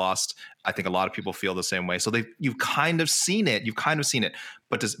thought he lost. I think a lot of people feel the same way. So you've kind of seen it,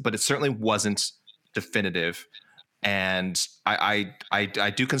 but it certainly wasn't definitive. And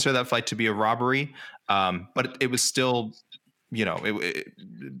I do consider that fight to be a robbery, but it was still,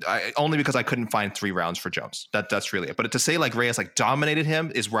 only because I couldn't find 3 rounds for Jones. That's really it. But to say like Reyes dominated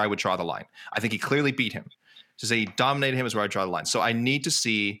him is where I would draw the line. I think he clearly beat him. To say he dominated him is where I draw the line. So I need to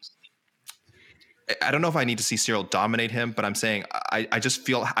see. I don't know if I need to see Ciryl dominate him, but I'm saying I just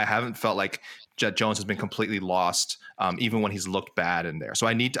feel I haven't felt like Jet Jones has been completely lost, even when he's looked bad in there. So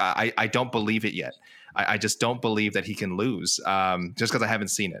I don't believe it yet. I just don't believe that he can lose just because I haven't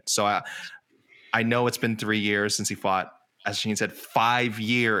seen it. So I know it's been 3 years since he fought. As Shaheen said, 5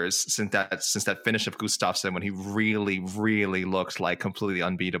 years since that finish of Gustafsson when he really, really looked like completely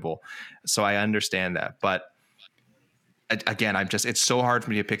unbeatable. So I understand that, but again, it's so hard for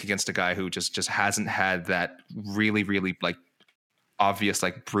me to pick against a guy who just hasn't had that really, really obvious,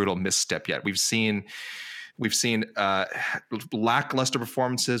 brutal misstep yet. We've seen lackluster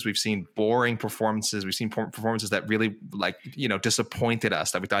performances. We've seen boring performances. We've seen performances that really disappointed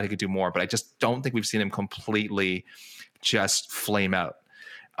us that we thought he could do more, but I just don't think we've seen him completely just flame out.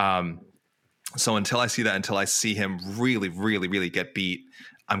 So until I see him really, really, really get beat,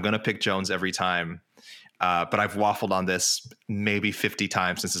 I'm going to pick Jones every time. But I've waffled on this maybe 50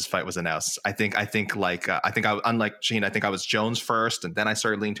 times since this fight was announced. I think unlike Shane, I think I was Jones first, and then I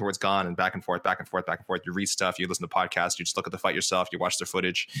started leaning towards Gane, and back and forth. You read stuff, you listen to podcasts, you just look at the fight yourself, you watch their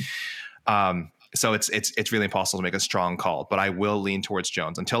footage. So it's really impossible to make a strong call, but I will lean towards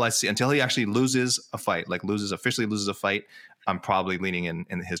Jones until he actually officially loses a fight. I'm probably leaning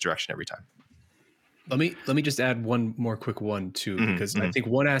in his direction every time. Let me just add one more quick one too, because I think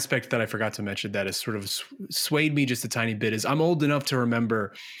one aspect that I forgot to mention that has sort of swayed me just a tiny bit is I'm old enough to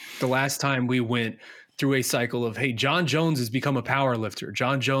remember the last time we went through a cycle of, hey, John Jones has become a power lifter.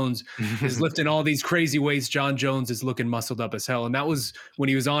 John Jones is lifting all these crazy weights. John Jones is looking muscled up as hell. And that was when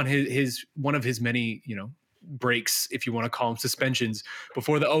he was on his one of his many, breaks, if you want to call them suspensions,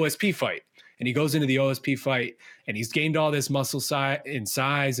 before the OSP fight. And he goes into the OSP fight and he's gained all this muscle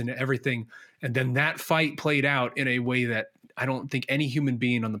size and everything. And then that fight played out in a way that I don't think any human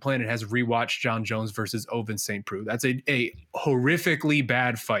being on the planet has rewatched John Jones versus Ovince St. Preux. That's a horrifically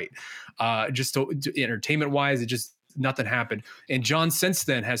bad fight. Just entertainment wise, nothing happened. And John since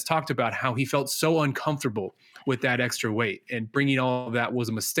then has talked about how he felt so uncomfortable with that extra weight, and bringing all of that was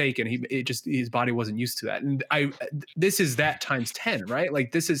a mistake. And his body wasn't used to that. And this is that times 10, right?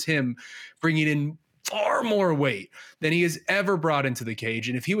 Like this is him bringing in far more weight than he has ever brought into the cage.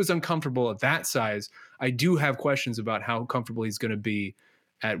 And if he was uncomfortable at that size, I do have questions about how comfortable he's going to be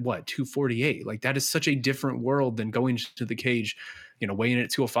at 248. Like that is such a different world than going to the cage, weighing in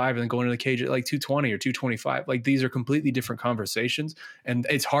at 205 and then going to the cage at like 220 or 225. Like these are completely different conversations. And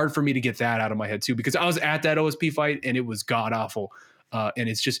it's hard for me to get that out of my head too, because I was at that OSP fight and it was god awful. And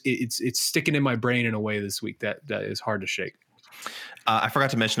it's just, it's sticking in my brain in a way this week that is hard to shake. I forgot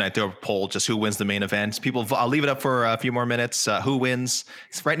to mention, I threw a poll, just who wins the main event. People, I'll leave it up for a few more minutes. Who wins?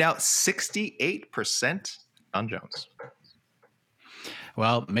 It's right now 68% on Jones.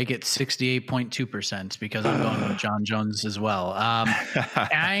 Well, make it 68.2% because I'm going with John Jones as well.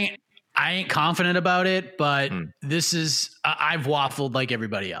 I ain't confident about it, but this is, I've waffled like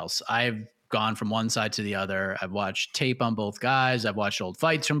everybody else. I've gone from one side to the other. I've watched tape on both guys. I've watched old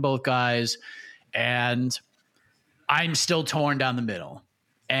fights from both guys, and I'm still torn down the middle.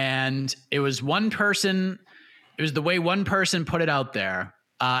 And it was the way one person put it out there.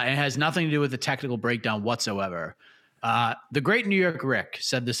 And it has nothing to do with the technical breakdown whatsoever. The great New York Rick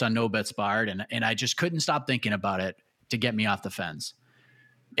said this on No Bets Barred, and I just couldn't stop thinking about it to get me off the fence.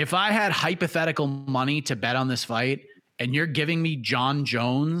 If I had hypothetical money to bet on this fight and you're giving me John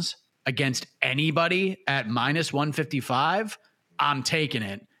Jones against anybody at minus 155, I'm taking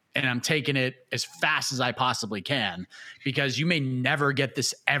it. And I'm taking it as fast as I possibly can, because you may never get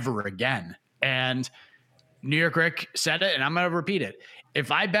this ever again. And New York Rick said it, and I'm going to repeat it.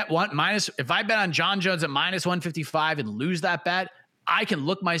 If I bet on John Jones at minus 155 and lose that bet, I can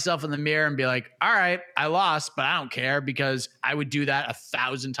look myself in the mirror and be like, all right, I lost, but I don't care, because I would do that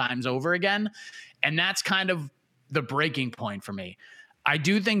 1,000 times over again. And that's kind of the breaking point for me. I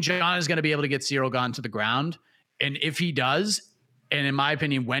do think John is going to be able to get Ciryl Gane to the ground. And if he does, and in my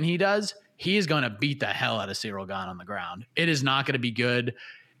opinion, when he does, he is going to beat the hell out of Ciryl Gane on the ground. It is not going to be good.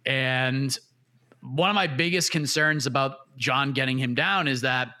 And one of my biggest concerns about John getting him down is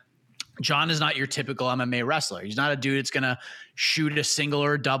that John is not your typical MMA wrestler. He's not a dude that's going to shoot a single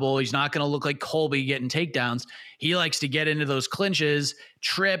or a double. He's not going to look like Colby getting takedowns. He likes to get into those clinches,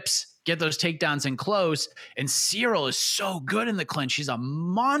 trips, get those takedowns in close. And Ciryl is so good in the clinch. He's a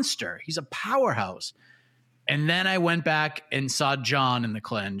monster. He's a powerhouse. And then I went back and saw John in the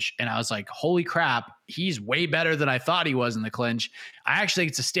clinch, and I was like, holy crap, he's way better than I thought he was in the clinch. I actually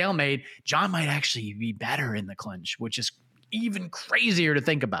think it's a stalemate. John might actually be better in the clinch, which is even crazier to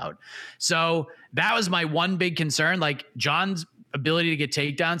think about. So that was my one big concern. Like John's ability to get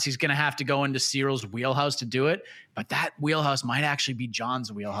takedowns, he's going to have to go into Cyril's wheelhouse to do it. But that wheelhouse might actually be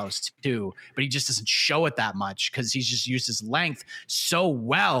John's wheelhouse too. But he just doesn't show it that much because he's just used his length so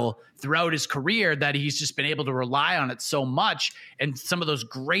well throughout his career that he's just been able to rely on it so much. And some of those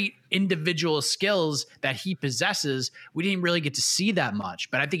great individual skills that he possesses, we didn't really get to see that much.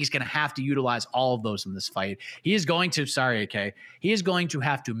 But I think he's going to have to utilize all of those in this fight. He is going to, he is going to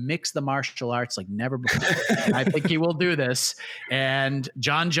have to mix the martial arts like never before. I think he will do this. And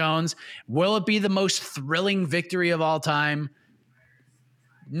John Jones, will it be the most thrilling victory of all time?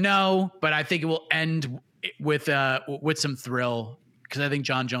 No, but I think it will end with some thrill, because I think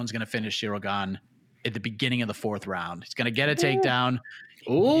John Jones is going to finish Ciryl Gane at the beginning of the fourth round. He's going to get a takedown.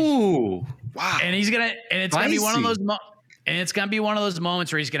 Ooh, wow! And it's going to be one of those, and it's going to be one of those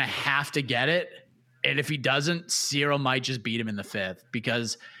moments where he's going to have to get it. And if he doesn't, Ciryl might just beat him in the fifth,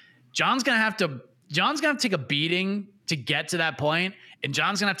 because John's going to have to take a beating to get to that point. And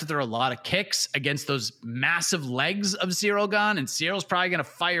John's going to have to throw a lot of kicks against those massive legs of Ciryl Gane. And Cyril's probably going to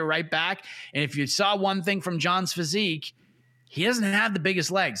fire right back. And if you saw one thing from John's physique, he doesn't have the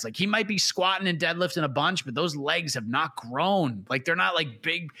biggest legs. Like, he might be squatting and deadlifting a bunch, but those legs have not grown. Like, they're not like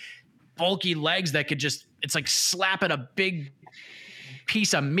big, bulky legs that could just, it's like slapping a big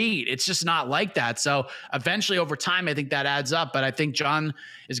piece of meat. It's just not like that. So eventually over time, I think that adds up. But I think John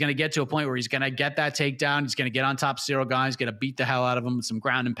is going to get to a point where he's going to get that takedown. He's going to get on top of Ciryl Gane. He's going to beat the hell out of him with some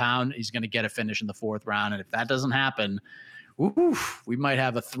ground and pound. He's going to get a finish in the 4th round. And if that doesn't happen, we might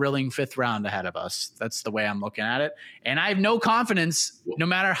have a thrilling 5th round ahead of us. That's the way I'm looking at it. And I have no confidence, no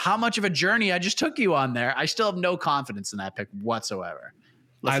matter how much of a journey I just took you on there, I still have no confidence in that pick whatsoever.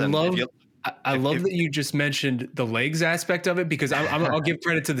 Listen, I love that you just mentioned the legs aspect of it, because I'll give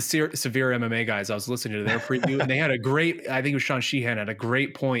credit to the Severe MMA guys. I was listening to their preview, and they had a great, I think it was Sean Sheehan had a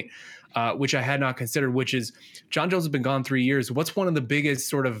great point, which I had not considered, which is John Jones has been gone 3 years. What's one of the biggest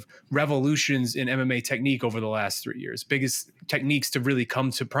sort of revolutions in MMA technique over the last 3 years? Biggest techniques to really come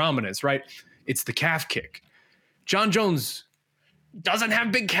to prominence, right? It's the calf kick. John Jones doesn't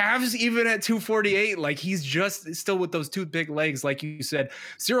have big calves even at 248. Like, he's just still with those 2 big legs. Like you said,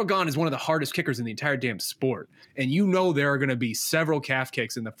 Ciryl Gane is one of the hardest kickers in the entire damn sport. And you know there are going to be several calf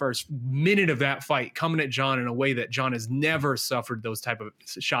kicks in the first minute of that fight coming at John in a way that John has never suffered those type of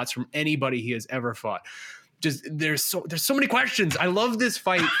shots from anybody he has ever fought. Just there's so many questions. I love this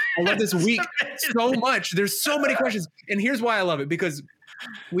fight. I love this week so much. There's so many questions. And here's why I love it, because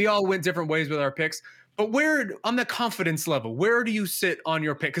we all went different ways with our picks. But where, on the confidence level, where do you sit on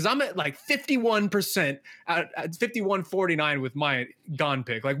your pick? Because I'm at like 51%, at 51.49 with my Gane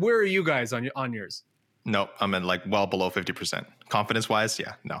pick. Like, where are you guys on yours? No, I'm in like well below 50%. Confidence wise,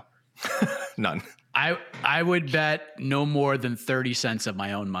 yeah, no, none. I would bet no more than 30 cents of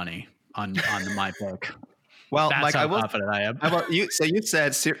my own money on my pick. Well, that's Mike, how confident I am. How about you? So you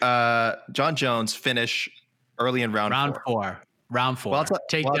said John Jones finish early in round 4. Round 4. Well,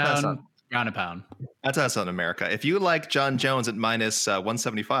 takedown. Ground and pound. That's us in America. If you like John Jones at minus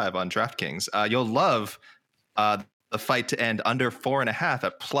 175 on DraftKings, you'll love the fight to end under 4.5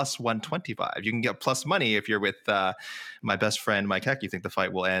 at plus 125. You can get plus money if you're with my best friend Mike Heck. You think the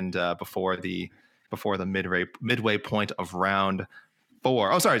fight will end before the midway point of round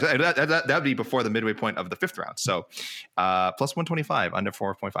 4. Oh, sorry, that would be before the midway point of the 5th round. So plus 125 under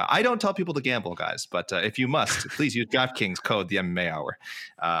 4.5. I don't tell people to gamble, guys, but if you must, please use DraftKings code the MMA Hour.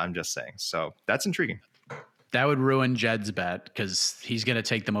 I'm just saying. So that's intriguing. That would ruin Jed's bet, because he's going to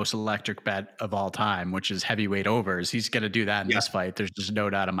take the most electric bet of all time, which is heavyweight overs. He's going to do that in this fight. There's just no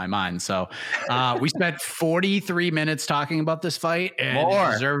doubt in my mind. So we spent 43 minutes talking about this fight, and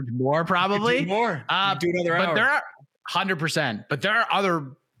it deserved more probably. Do another hour. But there are 100%. But there are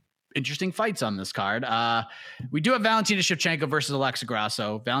other interesting fights on this card. We do have Valentina Shevchenko versus Alexa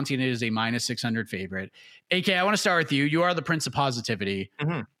Grasso. Valentina is a minus 600 favorite. AK, I want to start with you. You are the Prince of Positivity.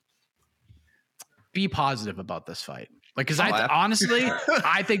 Mm-hmm. Be positive about this fight. Like, because honestly,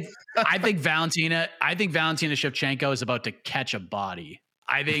 I think Valentina Shevchenko is about to catch a body.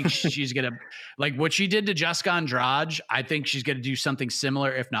 I think she's going to, like what she did to Jessica Andrade, I think she's going to do something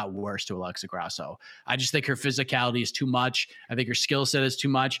similar, if not worse, to Alexa Grasso. I just think her physicality is too much. I think her skill set is too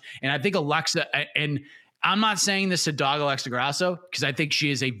much. And I think Alexa, and I'm not saying this to dog Alexa Grasso, because I think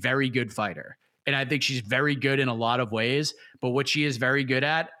she is a very good fighter. And I think she's very good in a lot of ways. But what she is very good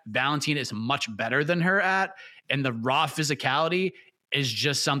at, Valentina is much better than her at. And the raw physicality is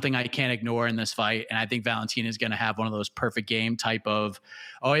just something I can't ignore in this fight. And I think Valentina is going to have one of those perfect game type of,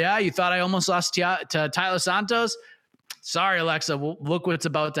 oh yeah, you thought I almost lost to Tyler Santos? Sorry, Alexa, look what's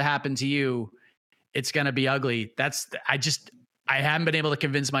about to happen to you. It's going to be ugly. I haven't been able to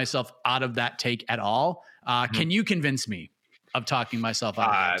convince myself out of that take at all. Can you convince me of talking myself out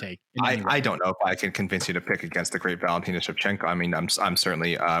of that take? I don't know if I can convince you to pick against the great Valentina Shevchenko. I mean, I'm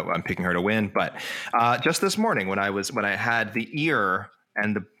certainly I'm picking her to win, but just this morning when I had the ear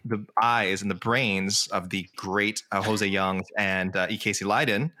and the eyes and the brains of the great Jose Youngs and Casey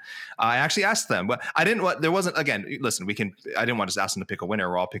Leiden, I actually asked them. But I didn't. There wasn't. Again, listen. I didn't want to just ask them to pick a winner.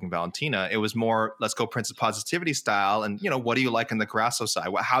 We're all picking Valentina. It was more, let's go Prince of Positivity style. And what do you like in the Grasso side?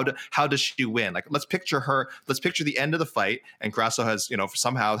 How does she win? Like, let's picture her. Let's picture the end of the fight, and Grasso has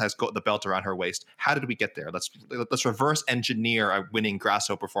somehow has got the belt around her waist. How did we get there? Let's reverse engineer a winning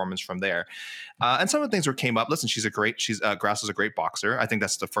Grasso performance from there. And some of the things that came up. Listen, Grasso's a great boxer. I think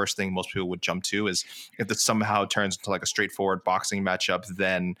that's the first thing most people would jump to, is if this somehow turns into like a straightforward boxing matchup,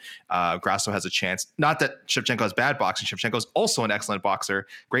 then Grasso has a chance. Not that Shevchenko has bad boxing. Shevchenko is also an excellent boxer,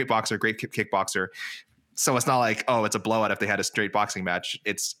 great kickboxer. So it's not like, oh, it's a blowout if they had a straight boxing match.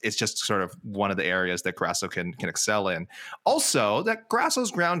 It's just sort of one of the areas that Grasso can excel in. Also, that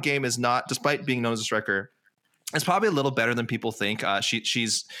Grasso's ground game is not, despite being known as a striker, it's probably a little better than people think.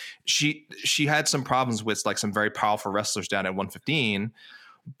 She had some problems with like some very powerful wrestlers down at 115,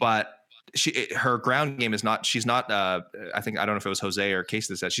 but her ground game is not. She's not. I don't know if it was Jose or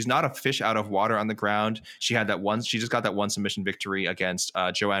Casey that said she's not a fish out of water on the ground. She had that one. She just got that one submission victory against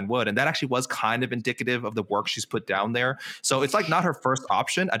Joanne Wood, and that actually was kind of indicative of the work she's put down there. So it's like not her first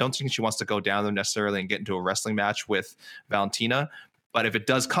option. I don't think she wants to go down there necessarily and get into a wrestling match with Valentina. But if it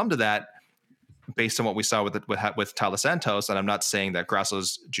does come to that, based on what we saw with Taila Santos, and I'm not saying that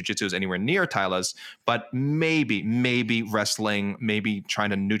Grasso's jiu-jitsu is anywhere near Taila's, but maybe wrestling, maybe trying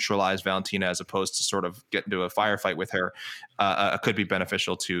to neutralize Valentina as opposed to sort of get into a firefight with her could be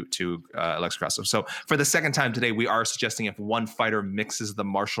beneficial to Alexa Grasso. So for the second time today, we are suggesting if one fighter mixes the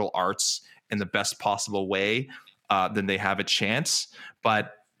martial arts in the best possible way, then they have a chance.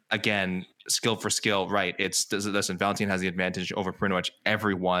 But again, skill for skill, right? Listen, Valentina has the advantage over pretty much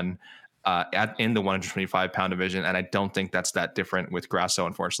everyone in the 125-pound division, and I don't think that's that different with Grasso,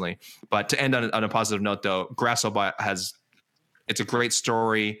 unfortunately. But to end on a positive note, though, Grasso it's a great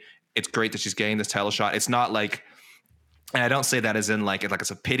story. It's great that she's getting this title shot. It's not like, and I don't say that as in like it's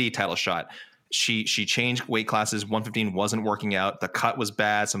a pity title shot. She changed weight classes. 115 wasn't working out. The cut was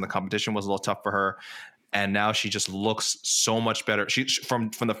bad. Some of the competition was a little tough for her. And now she just looks so much better. She from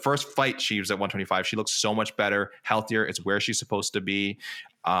the first fight she was at 125, she looks so much better, healthier. It's where she's supposed to be.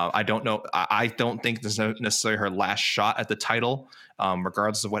 I don't know. I don't think this is necessarily her last shot at the title,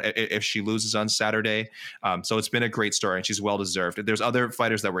 regardless of if she loses on Saturday. So it's been a great story, and she's well deserved. There's other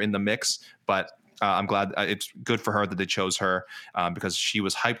fighters that were in the mix, but I'm glad it's good for her that they chose her because she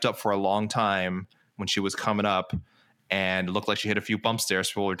was hyped up for a long time when she was coming up. And it looked like she hit a few bumps there. So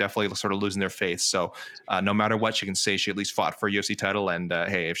people were definitely sort of losing their faith. So no matter what, she can say she at least fought for a UFC title. And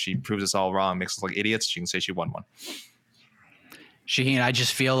hey, if she proves us all wrong, makes us like idiots, she can say she won one. Shaheen, I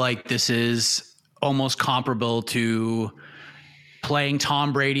just feel like this is almost comparable to playing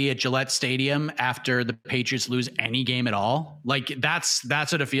Tom Brady at Gillette Stadium after the Patriots lose any game at all. Like that's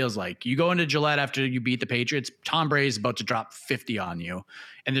what it feels like. You go into Gillette after you beat the Patriots, Tom Brady's about to drop 50 on you,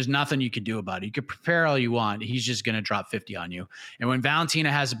 and there's nothing you could do about it. You could prepare all you want. He's just going to drop 50 on you. And when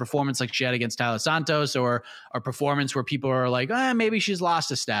Valentina has a performance like she had against Taila Santos, or a performance where people are like, maybe she's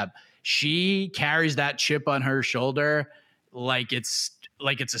lost a step, she carries that chip on her shoulder like it's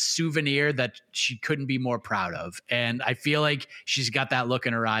a souvenir that she couldn't be more proud of. And I feel like she's got that look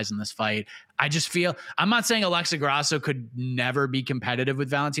in her eyes in this fight. I'm not saying Alexa Grasso could never be competitive with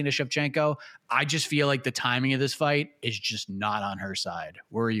Valentina Shevchenko. I just feel like the timing of this fight is just not on her side.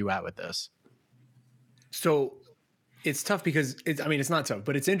 Where are you at with this? So it's tough because it's not tough,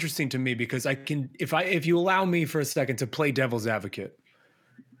 but it's interesting to me because if you allow me for a second to play devil's advocate,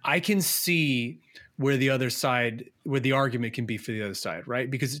 I can see where the argument can be for the other side,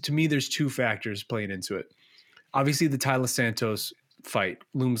 right? Because to me, there's two factors playing into it. Obviously, the Taila Santos fight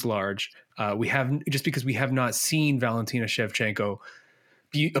looms large. Just because we have not seen Valentina Shevchenko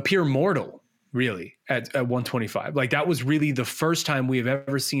appear mortal, really, at 125. Like that was really the first time we have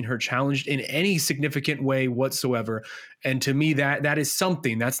ever seen her challenged in any significant way whatsoever. And to me, that is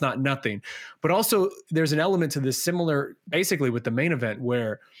something. That's not nothing. But also, there's an element to this similar, basically, with the main event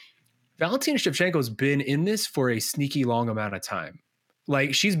where Valentina Shevchenko's been in this for a sneaky long amount of time.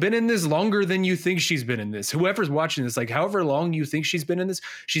 Like she's been in this longer than you think she's been in this. Whoever's watching this, like however long you think she's been in this,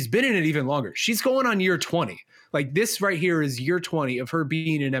 she's been in it even longer. She's going on year 20. Like this right here is year 20 of her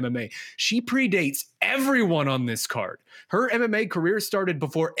being in MMA. She predates everyone on this card. Her MMA career started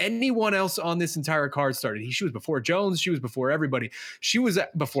before anyone else on this entire card started. She was before Jones. She was before everybody. She was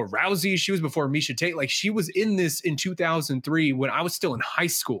before Rousey. She was before Miesha Tate. Like she was in this in 2003 when I was still in high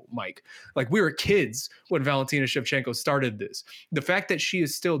school, Mike. Like we were kids when Valentina Shevchenko started this. The fact that she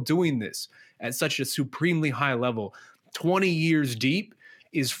is still doing this at such a supremely high level, 20 years deep,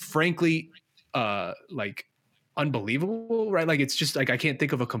 is frankly like unbelievable, right? Like it's just like I can't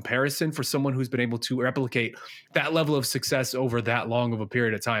think of a comparison for someone who's been able to replicate that level of success over that long of a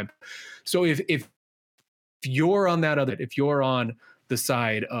period of time. So if you're on if you're on the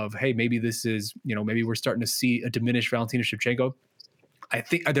side of, hey, maybe this is, maybe we're starting to see a diminished Valentina Shevchenko, I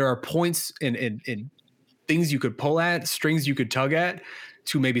think there are points and things you could pull at, strings you could tug at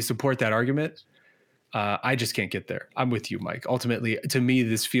to maybe support that argument. I just can't get there. I'm with you, Mike. Ultimately, to me,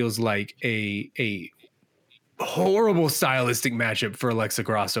 this feels like a horrible stylistic matchup for Alexa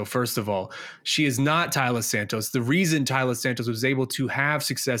Grasso. First of all, she is not Tyler Santos. The reason Tyler Santos was able to have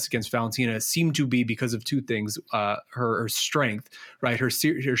success against Valentina seemed to be because of two things: her strength, right? Her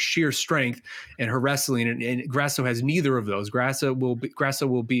sheer strength, and her wrestling. And Grasso has neither of those. Grasso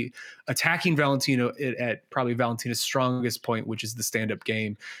will be attacking Valentina at probably Valentina's strongest point, which is the stand-up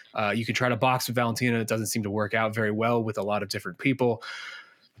game. You can try to box with Valentina; it doesn't seem to work out very well with a lot of different people.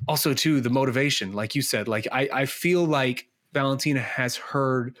 Also, too, the motivation, like you said, like I feel like Valentina has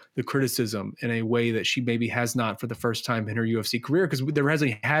heard the criticism in a way that she maybe has not for the first time in her UFC career, because there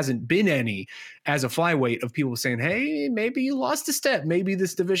hasn't been any as a flyweight of people saying, hey, maybe you lost a step. Maybe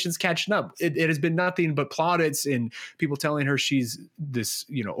this division's catching up. It has been nothing but plaudits and people telling her she's this,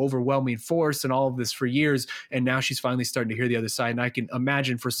 overwhelming force and all of this for years. And now she's finally starting to hear the other side. And I can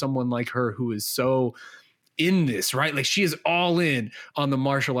imagine for someone like her who is so in this, right? Like she is all in on the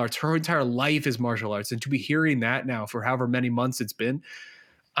martial arts. Her entire life is martial arts. And to be hearing that now for however many months it's been,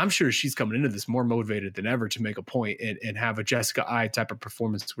 I'm sure she's coming into this more motivated than ever to make a point and have a Jessica Ai type of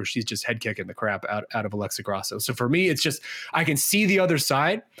performance where she's just head kicking the crap out of Alexa Grasso. So for me, it's just, I can see the other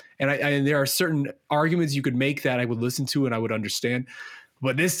side. And there are certain arguments you could make that I would listen to and I would understand.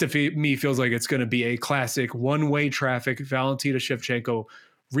 But this to me feels like it's going to be a classic one-way traffic, Valentina Shevchenko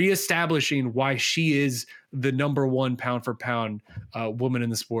reestablishing why she is the number one pound for pound woman in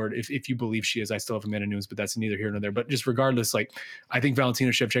the sport. If you believe she is, I still have Amanda Nunes, but that's neither here nor there. But just regardless, like I think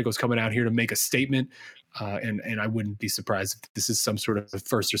Valentina Shevchenko is coming out here to make a statement. And I wouldn't be surprised if this is some sort of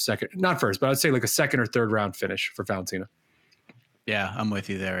first or second, not first, but I'd say like a second or third round finish for Valentina. Yeah, I'm with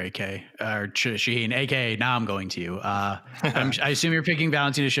you there, AK. Or Shaheen, AK, now I'm going to you. I assume you're picking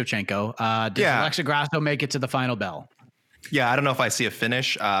Valentina Shevchenko. Does Alexa Grasso make it to the final bell? Yeah, I don't know if I see a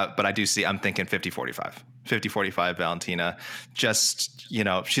finish, but I do see, I'm thinking 50-45. 50-45 Valentina. Just,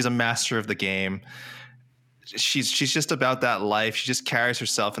 she's a master of the game. She's just about that life. She just carries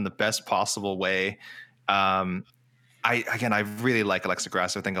herself in the best possible way. I really like Alexa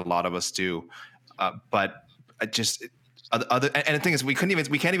Grasso. I think a lot of us do. But I just... and the thing is, we can't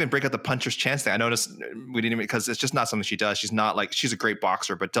even break out the puncher's chance thing. I noticed we didn't even, because it's just not something she does. She's not like, she's a great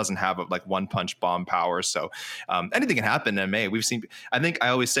boxer, but doesn't have one punch bomb power. So anything can happen in MMA. We've seen, I think I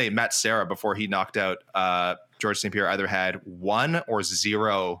always say Matt Serra before he knocked out George St. Pierre either had 1 or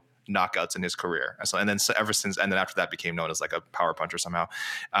 0 knockouts in his career. And then ever since, and then after that became known as like a power puncher somehow.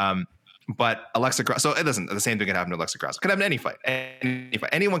 But Alexa Grasso, so listen, the same thing can happen to Alexa Grasso. It could happen to any fight.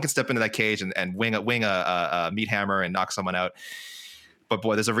 Anyone can step into that cage and wing a meat hammer and knock someone out. But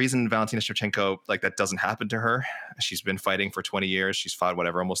boy, there's a reason Valentina Shevchenko, like, that doesn't happen to her. She's been fighting for 20 years. She's fought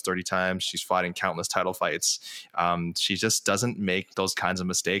almost 30 times. She's fought in countless title fights. She just doesn't make those kinds of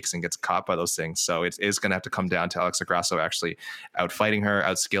mistakes and gets caught by those things. So it is going to have to come down to Alexa Grasso actually outfighting her,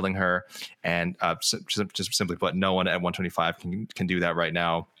 outskilling her. And just simply put, no one at 125 can do that right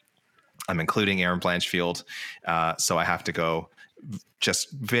now. I'm including Aaron Blanchfield. So I have to go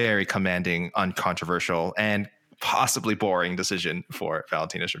just very commanding, uncontroversial, and possibly boring decision for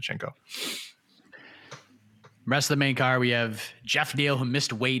Valentina Shevchenko. Rest of the main card, we have Jeff Neal, who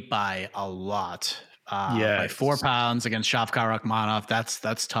missed weight by a lot. By 4 pounds against Shavkat Rakhmonov.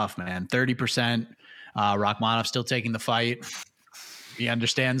 That's tough, man. 30%. Rakhmonov still taking the fight. He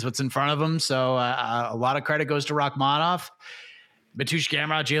understands what's in front of him. So a lot of credit goes to Rakhmonov. Mateusz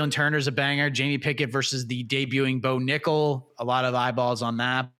Gamrot, Jalen Turner's a banger. Jamie Pickett versus the debuting Bo Nickel. A lot of eyeballs on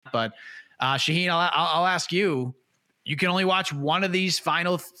that. But Shaheen, I'll ask you. You can only watch one of these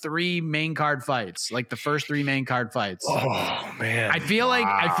final 3 main card fights, like the first 3 main card fights. Oh man, I feel like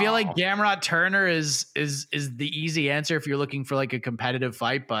Gamrot Turner is the easy answer if you're looking for like a competitive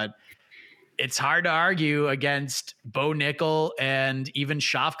fight, but it's hard to argue against Bo Nickel and even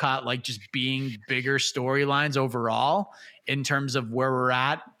Shavkat, like just being bigger storylines overall in terms of where we're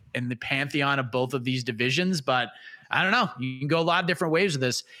at in the pantheon of both of these divisions. But I don't know. You can go a lot of different ways with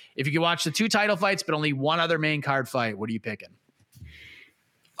this. If you could watch the 2 title fights, but only one other main card fight, what are you picking?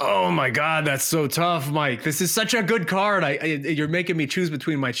 Oh my God, that's so tough, Mike. This is such a good card. You're making me choose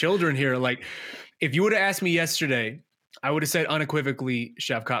between my children here. Like, if you would have asked me yesterday, I would have said unequivocally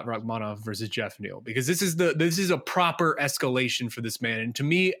Shavkat Rakhmonov versus Jeff Neal, because this is a proper escalation for this man. And to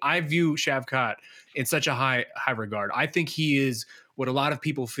me, I view Shavkat in such a high regard. I think he is what a lot of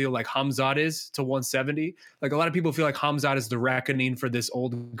people feel like Khamzat is to 170. Like, a lot of people feel like Khamzat is the reckoning for this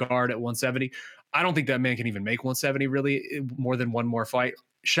old guard at 170. I don't think that man can even make 170 really more than one more fight.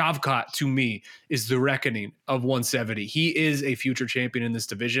 Shavkat, to me, is the reckoning of 170. He is a future champion in this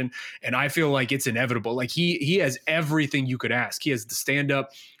division, and I feel like it's inevitable. Like he has everything you could ask. He has the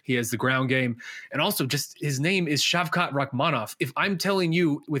stand-up, he has the ground game, and also just his name is Shavkat Rakhmonov. If I'm telling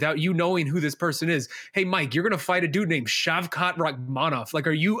you, without you knowing who this person is, hey, Mike, you're going to fight a dude named Shavkat Rakhmonov. Like,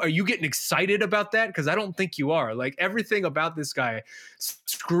 are you getting excited about that? Because I don't think you are. Like, everything about this guy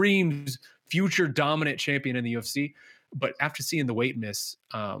screams future dominant champion in the UFC. But after seeing the weight miss,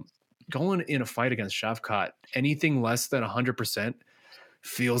 going in a fight against Shavkat, anything less than 100%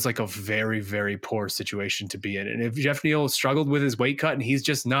 feels like a very, very poor situation to be in. And if Jeff Neal struggled with his weight cut and he's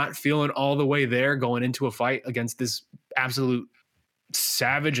just not feeling all the way there going into a fight against this absolute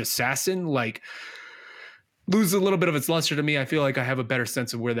savage assassin, like, loses a little bit of its luster to me. I feel like I have a better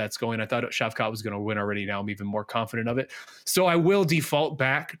sense of where that's going. I thought Shavkat was going to win already. Now I'm even more confident of it. So I will default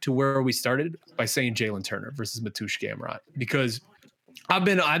back to where we started by saying Jalen Turner versus Mateusz Gamrot, because I've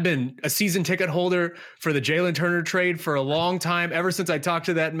been a season ticket holder for the Jalen Turner trade for a long time. Ever since I talked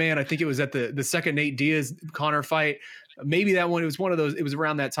to that man, I think it was at the second Nate Diaz Connor fight. Maybe that one, it was one of those, it was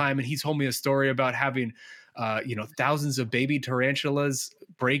around that time. And he told me a story about having, thousands of baby tarantulas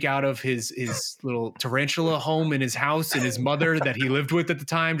break out of his little tarantula home in his house, and his mother that he lived with at the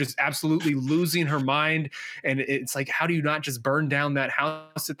time just absolutely losing her mind. And it's like, how do you not just burn down that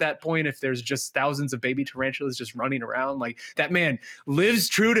house at that point if there's just thousands of baby tarantulas just running around? Like, that man lives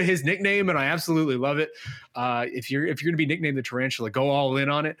true to his nickname, and I absolutely love it. If you're going to be nicknamed the Tarantula, go all in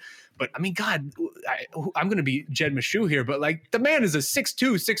on it. But I mean, God, I'm going to be Jed Meshew here, but like, the man is a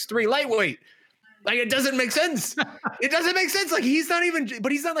 6'2", 6'3" lightweight. Like, it doesn't make sense. It doesn't make sense. Like, he's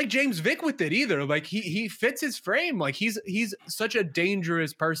not like James Vick with it either. Like, he fits his frame. Like, he's such a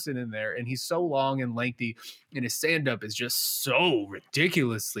dangerous person in there, and he's so long and lengthy, and his stand-up is just so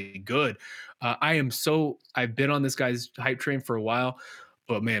ridiculously good. I've been on this guy's hype train for a while,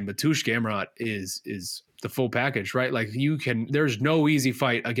 but man, Mateusz Gamrot is the full package, right? Like, there's no easy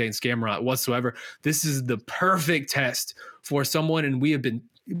fight against Gamrot whatsoever. This is the perfect test for someone, and we have been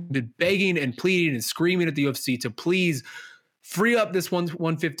begging and pleading and screaming at the UFC to please free up this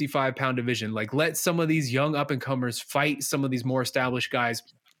 155-pound division. Like, let some of these young up-and-comers fight some of these more established guys.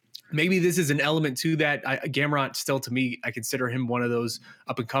 Maybe this is an element to that. Gamrot, still, to me, I consider him one of those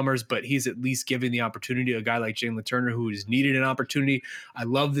up-and-comers, but he's at least giving the opportunity to a guy like Jalen Turner, who has needed an opportunity. I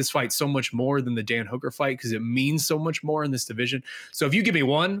love this fight so much more than the Dan Hooker fight because it means so much more in this division. So if you give me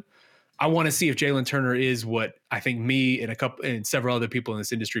one, I want to see if Jalen Turner is what I think me and several other people in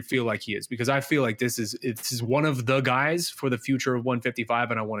this industry feel like he is, because I feel like this is one of the guys for the future of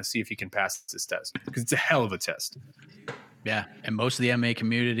 155, and I want to see if he can pass this test, because it's a hell of a test. Yeah, and most of the MMA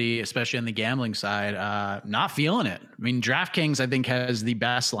community, especially on the gambling side, not feeling it. I mean, DraftKings, I think, has the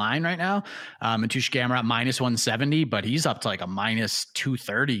best line right now. Mateusz Gamrot -170, but he's up to like a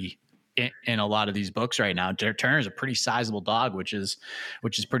 -230 in a lot of these books right now. Turner is a pretty sizable dog, which is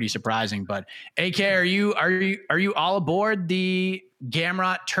pretty surprising. But AK, are you all aboard the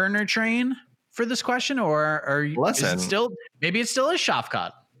Gamrot Turner train for this question, or are you? Listen, maybe it still is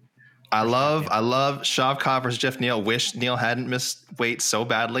Shavkat. I love Shavkat versus Jeff Neal. Wish Neal hadn't missed weight so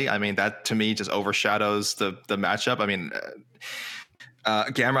badly. I mean, that to me just overshadows the matchup. I mean,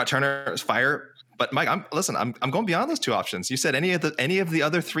 Gamrot Turner is fire. But Mike, I'm going beyond those two options. You said any of the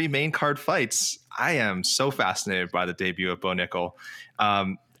other three main card fights. I am so fascinated by the debut of Bo Nickel.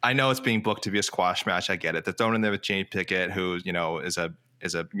 I know it's being booked to be a squash match. I get it. They're thrown in there with Jamie Pickett, who is a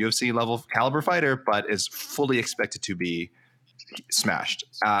UFC level caliber fighter, but is fully expected to be smashed.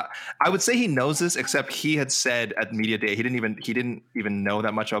 I would say he knows this, except he had said at media day he didn't even know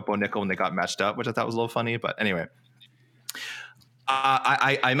that much about Bo Nickel when they got matched up, which I thought was a little funny. But anyway.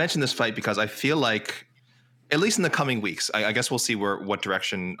 I mentioned this fight because I feel like, at least in the coming weeks, I guess we'll see what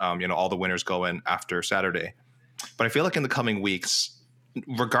direction all the winners go in after Saturday. But I feel like in the coming weeks,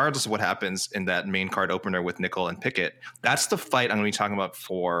 regardless of what happens in that main card opener with Nickel and Pickett, that's the fight I'm going to be talking about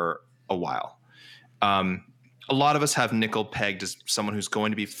for a while. A lot of us have Nickel pegged as someone who's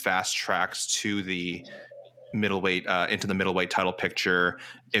going to be fast tracked to the middleweight, into the middleweight title picture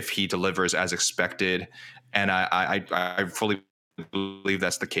if he delivers as expected. And I fully believe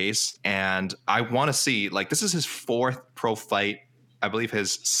that's the case, and I want to see, like, this is his fourth pro fight, I believe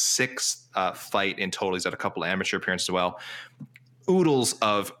his sixth fight in total. He's had a couple of amateur appearances as well. Oodles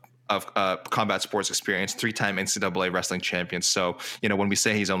of combat sports experience, 3-time NCAA wrestling champion. So when we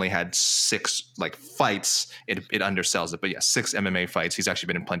say he's only had 6 fights, it undersells it. But yeah, 6 MMA fights. He's actually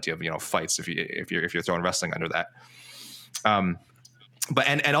been in plenty of fights if you're throwing wrestling under that. But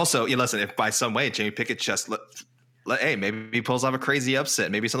and also, listen, if by some way Jamie Pickett just Hey, maybe he pulls off a crazy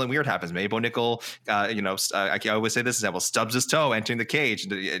upset. Maybe something weird happens. Maybe Bo Nickel, I always say this example, stubs his toe entering the cage, a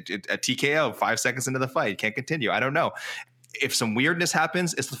TKO 5 seconds into the fight, can't continue. I don't know. If some weirdness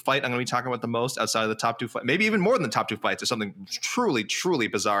happens, it's the fight I'm going to be talking about the most outside of the top two fights, maybe even more than the top two fights, if something truly, truly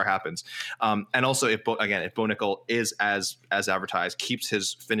bizarre happens. And also, if Bo Nickel is as advertised, keeps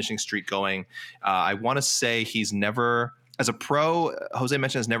his finishing streak going, I want to say he's never, as a pro, Jose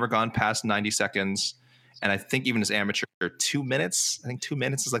mentioned, has never gone past 90 seconds. And I think even as amateur, 2 minutes. I think 2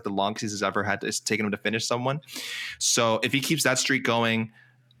 minutes is like the longest he's ever had. It's taken him to finish someone. So if he keeps that streak going,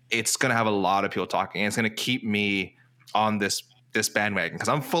 it's going to have a lot of people talking, and it's going to keep me on this bandwagon because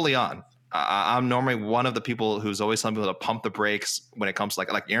I'm fully on. I'm normally one of the people who's always telling people to pump the brakes when it comes to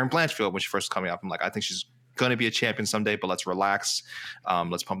like Erin Blanchfield when she first coming up. I'm like, I think she's going to be a champion someday, but let's relax.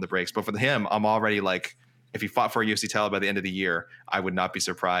 Let's pump the brakes. But for him, I'm already like, if he fought for a UFC title by the end of the year, I would not be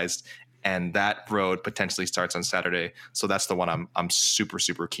surprised. And that road potentially starts on Saturday. So that's the one I'm super,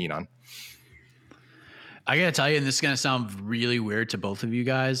 super keen on. I got to tell you, and this is going to sound really weird to both of you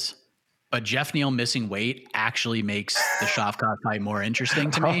guys, but Jeff Neal missing weight actually makes the Shavkat fight more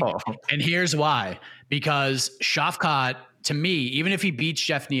interesting to me. And here's why. Because Shavkat, to me, even if he beats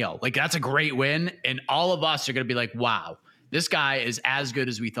Jeff Neal, like that's a great win. And all of us are going to be like, wow, this guy is as good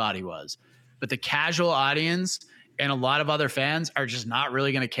as we thought he was. But the casual audience and a lot of other fans are just not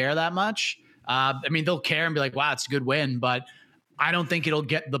really going to care that much. I mean, they'll care and be like, wow, it's a good win, but I don't think it'll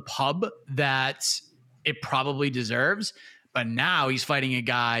get the pub that it probably deserves. But now he's fighting a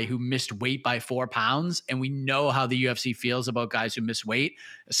guy who missed weight by 4 pounds. And we know how the UFC feels about guys who miss weight,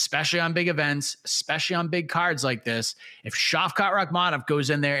 especially on big events, especially on big cards like this. If Shavkat Rakhmonov goes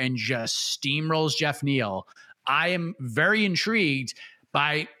in there and just steamrolls Jeff Neal, I am very intrigued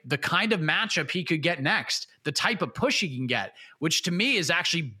by the kind of matchup he could get next, the type of push he can get, which to me is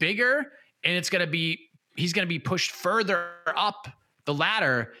actually bigger. And he's going to be pushed further up the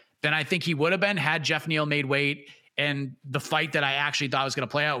ladder than I think he would have been had Jeff Neal made weight. And the fight that I actually thought was going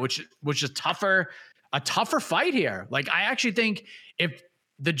to play out, which is a tougher fight here. Like, I actually think if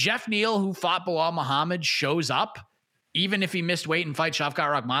the Jeff Neal who fought Belal Muhammad shows up, even if he missed weight and fight Shavkat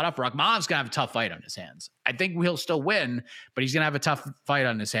Rakhmonov's going to have a tough fight on his hands. I think he'll still win, but he's going to have a tough fight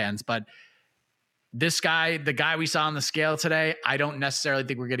on his hands. But this guy, the guy we saw on the scale today, I don't necessarily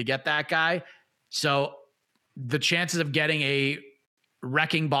think we're going to get that guy. So the chances of getting a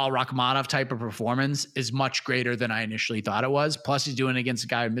wrecking ball Rakhmonov type of performance is much greater than I initially thought it was. Plus he's doing it against a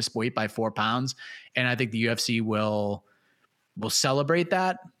guy who missed weight by 4 pounds. And I think the UFC will celebrate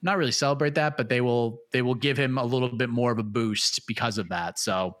that. Not really celebrate that, but they will give him a little bit more of a boost because of that.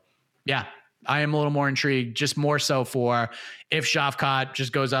 So yeah, I am a little more intrigued, just more so for if Shavkat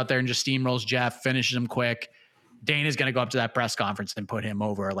just goes out there and just steamrolls Jeff, finishes him quick, Dana's going to go up to that press conference and put him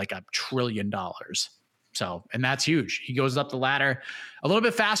over like $1 trillion. So, and that's huge. He goes up the ladder a little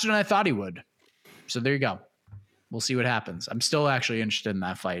bit faster than I thought he would. So there you go. We'll see what happens. I'm still actually interested in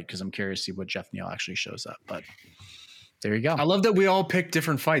that fight because I'm curious to see what Jeff Neal actually shows up. But there you go. I love that we all pick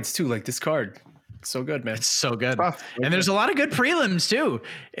different fights too, like this card. It's so good, man. It's so good. And there's a lot of good prelims too.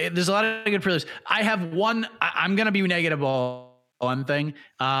 There's a lot of good prelims. I have one. I'm going to be negative on one thing.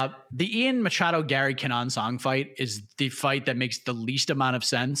 The Ian Machado Gary Kenan Song fight is the fight that makes the least amount of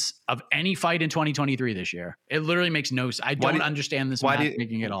sense of any fight in 2023 this year. It literally makes no sense. I don't understand this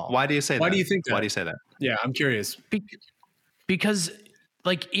matchmaking at all. Why do you say that? Why do you think that? Why do you say that? Yeah, I'm curious. Because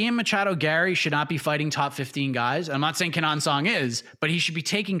like Ian Machado Gary should not be fighting top 15 guys. I'm not saying Kenan Song is, but he should be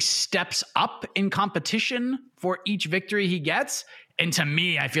taking steps up in competition for each victory he gets. And to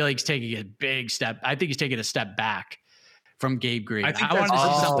me, I feel like he's taking a big step. I think he's taking a step back from Gabe Green. I want to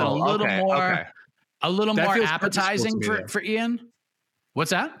see something a little more appetizing for Ian. What's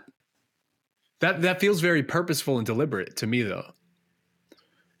that? That feels very purposeful and deliberate to me, though.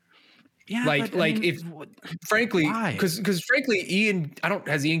 Yeah, frankly, because frankly, Ian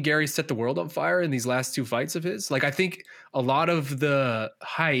Gary set the world on fire in these last 2 fights of his? Like, I think a lot of the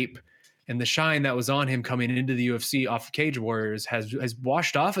hype and the shine that was on him coming into the UFC off of Cage Warriors has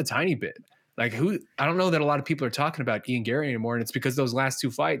washed off a tiny bit. Like, I don't know that a lot of people are talking about Ian Gary anymore, and it's because those last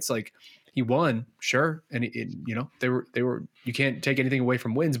 2 fights, like, he won, sure, and they were you can't take anything away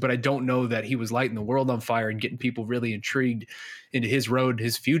from wins, but I don't know that he was lighting the world on fire and getting people really intrigued into his road,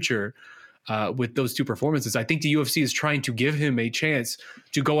 his future. With those 2 performances, I think the UFC is trying to give him a chance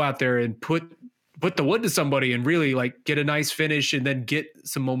to go out there and put the wood to somebody and really like get a nice finish and then get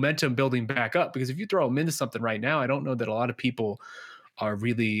some momentum building back up. Because if you throw him into something right now, I don't know that a lot of people are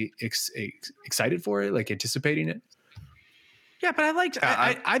really excited for it, like anticipating it. Yeah, but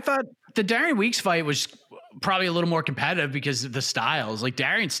I thought the Darian Weeks fight was probably a little more competitive because of the styles. Like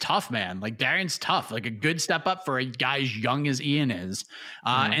Darian's tough, man. Like Darian's tough. Like a good step up for a guy as young as Ian is.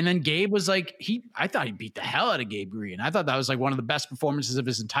 And then Gabe was like, I thought he beat the hell out of Gabe Green. I thought that was like one of the best performances of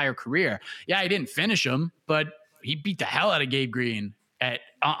his entire career. Yeah, he didn't finish him, but he beat the hell out of Gabe Green at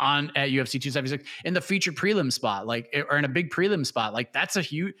UFC 276 in the featured prelim spot, like, or in a big prelim spot. Like that's a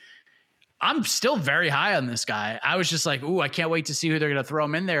huge. I'm still very high on this guy. I was just like, ooh, I can't wait to see who they're going to throw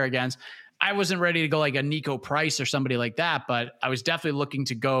him in there against. I wasn't ready to go like a Nico Price or somebody like that, but I was definitely looking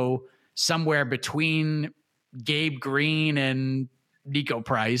to go somewhere between Gabe Green and Nico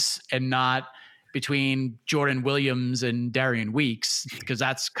Price, and not between Jordan Williams and Darian Weeks, because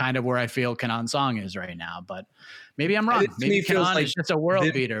that's kind of where I feel Kenan Song is right now. But maybe I'm wrong. Maybe Kenan is just a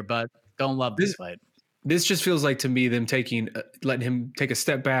world beater, but don't love this fight. This just feels like to me them letting him take a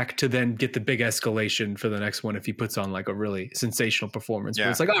step back to then get the big escalation for the next one if he puts on like a really sensational performance. Yeah.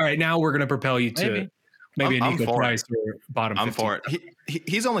 But it's like, all right, now we're going to propel you to maybe a Nico Price or bottom 15. I'm for it.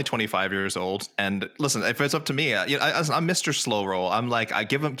 He's only 25 years old, and listen, if it's up to me, I'm Mr. Slow Roll. I'm like, I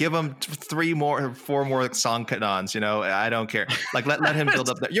give him 4 more Song Kenans. I don't care. Like let him build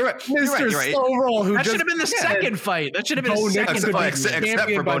up that. You're right, Mr. Slow Roll. That should have been the second fight. That should have been the second fight.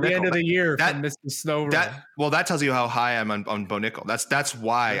 Except for Bo Nickel. The end of the year, Mr. Slow Roll. That tells you how high I'm on Bo Nickel. That's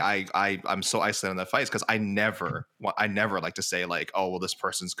why I'm so isolated on that fight, because I never like to say like, oh well, this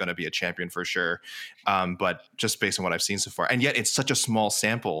person's going to be a champion for sure, but just based on what I've seen so far, and yet it's such a small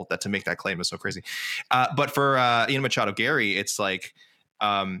sample that to make that claim is so crazy. But for Ian Machado Gary, it's like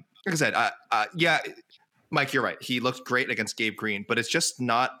I said, Mike, you're right. He looked great against Gabe Green, but it's just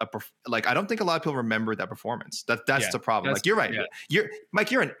not I don't think a lot of people remember that performance. That's the problem. Like you're right. Yeah.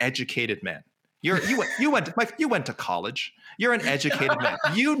 You're an educated man. You went to college. You're an educated man.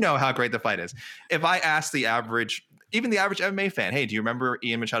 You know how great the fight is. If I ask even the average MMA fan, hey, do you remember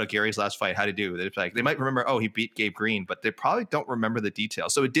Ian Machado Gary's last fight? How did he do? They might remember, oh, he beat Gabe Green, but they probably don't remember the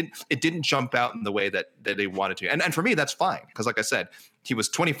details. So it didn't jump out in the way that they wanted to. And for me, that's fine. Because like I said, he was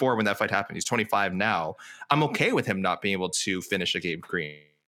 24 when that fight happened. He's 25 now. I'm okay with him not being able to finish a Gabe Green.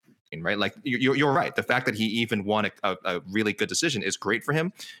 Right, like you're right. The fact that he even won a really good decision is great for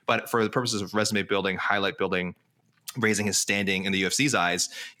him. But for the purposes of resume building, highlight building, raising his standing in the UFC's eyes,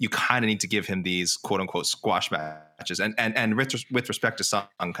 you kind of need to give him these quote unquote squash matches. And with respect to Song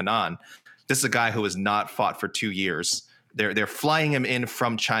Kenan, this is a guy who has not fought for 2 years. They're flying him in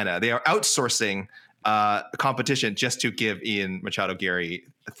from China. They are outsourcing competition just to give Ian Machado Gary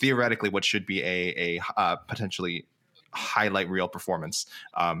theoretically what should be a potentially highlight reel performance.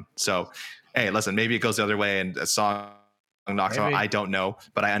 So hey, listen, maybe it goes the other way and a Song knocks out. I don't know,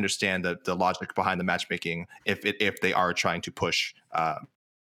 but I understand the logic behind the matchmaking if they are trying to push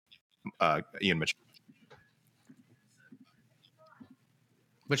Ian Machado,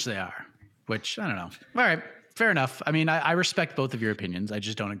 which they are. Which I don't know. All right, fair enough. I mean, I respect both of your opinions. I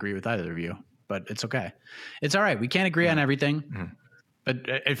just don't agree with either of you, but it's okay. It's all right. We can't agree on everything. Mm-hmm. But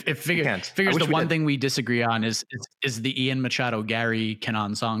it figures the one thing we disagree on is the Ian Machado Gary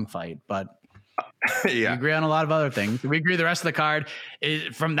Kenan Song fight. But we agree on a lot of other things. We agree the rest of the card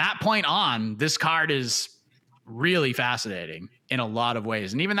from that point on. This card is really fascinating in a lot of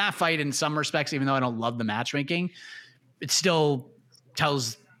ways, and even that fight, in some respects, even though I don't love the matchmaking, it still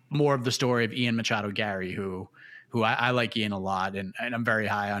tells more of the story of Ian Machado Gary, who I like Ian a lot, and I'm very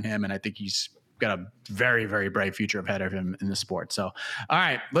high on him, and I think he's got a very, very bright future ahead of him in the sport. So, all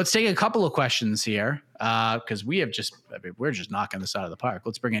right, let's take a couple of questions here because we're just knocking this out of the park.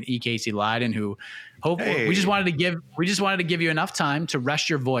 Let's bring in E. Casey Leiden, who we just wanted to give you enough time to rest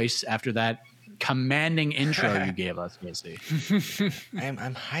your voice after that commanding intro you gave us, Casey.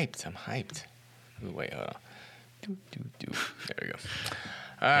 I'm hyped. Ooh, wait, hold on. There we go.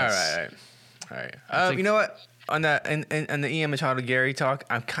 All right. You know what? On that and the Ian Machado Gary talk,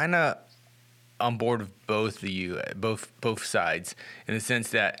 I'm kind of on board with both sides, in the sense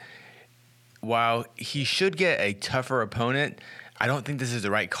that while he should get a tougher opponent, I don't think this is the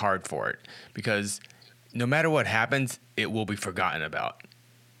right card for it, because no matter what happens, it will be forgotten about.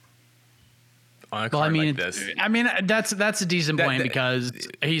 On a card like this. I mean, that's a decent point, because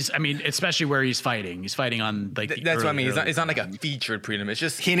especially where he's fighting. He's fighting on like that's what I mean. It's not like a featured prelim. It's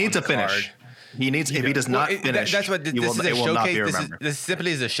just he needs to finish. He needs. If he does not finish, that's what this is a showcase. This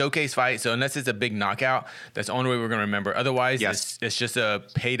simply is a showcase fight. So unless it's a big knockout, that's the only way we're going to remember. Otherwise, it's just a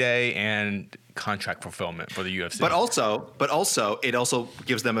payday, and contract fulfillment for the UFC. But also, it also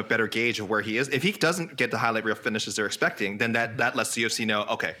gives them a better gauge of where he is. If he doesn't get the highlight reel finishes they're expecting, then that lets the UFC know,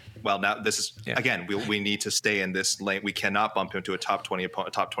 okay, well, now this is again, we need to stay in this lane. We cannot bump him to a top 20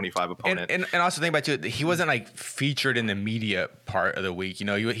 opponent, top 25 opponent. And also think about too, he wasn't like featured in the media part of the week. You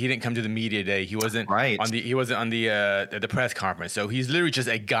know, he didn't come to the media day. He wasn't on the press conference. So he's literally just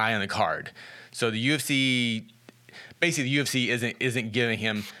a guy on the card. So the UFC, basically, the UFC isn't giving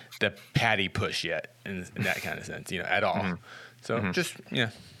him the patty push yet in that kind of sense, you know, at all. Mm-hmm. So just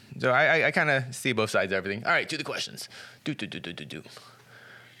So I kind of see both sides of everything. All right, to the questions. Did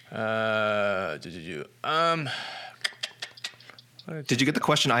you get the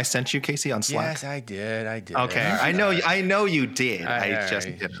question I sent you, Casey, on Slack? Yes, I did. Okay, I know you did. I just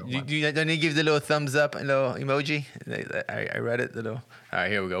didn't. Don't you give the little thumbs up, little emoji? I read it. All right,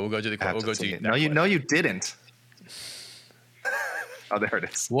 here we go. We'll go to the. We'll go to you. No, you didn't. Oh, there it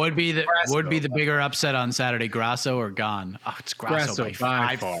is. Would be the bigger upset on Saturday, Grasso or Gane? Oh, it's Grasso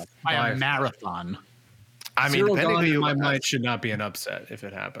by a marathon. I mean, Cyril depending Gane, who you in my mind, should not be an upset if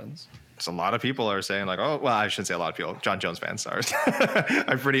it happens. So a lot of people are saying like, oh, well, I shouldn't say a lot of people. John Jones fans are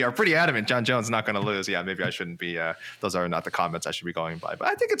pretty adamant. John Jones is not going to lose. Yeah, maybe I shouldn't be. Those are not the comments I should be going by. But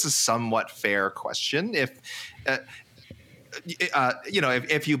I think it's a somewhat fair question. If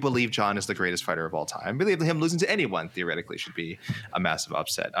if you believe John is the greatest fighter of all time, believe him losing to anyone theoretically should be a massive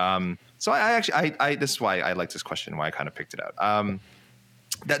upset. So I this is why I like this question. Why I kind of picked it out.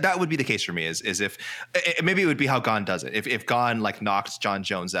 That would be the case for me is if maybe it would be how Gane does it. If Gane like knocks John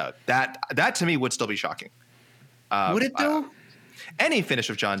Jones out, that to me would still be shocking. Would it though? Any finish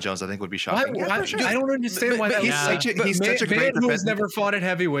of John Jones, I think, would be shocking. I don't understand why that. He's such a great man who has never fought at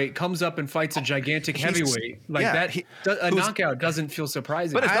heavyweight comes up and fights a gigantic heavyweight like that. A knockout doesn't feel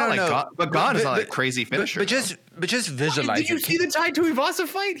surprising. But it's not like but Gane is not like crazy finisher. But just visualize. Did you see the Tai Tuivasa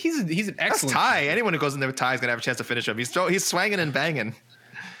fight? He's an excellent. That's Tai. Anyone who goes in there with Tai is gonna have a chance to finish him. He's swinging and banging.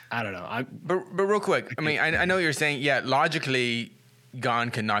 I don't know. But real quick, I mean, I know you're saying, logically, Gane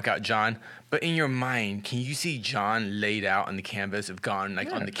can knock out John, but in your mind, can you see John laid out on the canvas of Gane,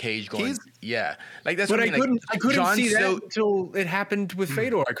 like on the cage, going, like that's. But what I mean. I couldn't see that until it happened with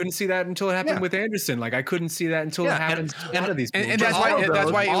Fedor. I couldn't see that until it happened with Anderson. Like I couldn't see that until it happened to a lot of these people. And that's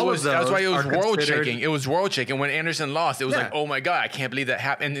why it was world shaking. It was world shaking when Anderson lost. It was like, oh my god, I can't believe that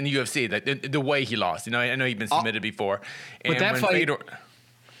happened in the UFC. That the way he lost. You know, I know he'd been submitted before, but that fight.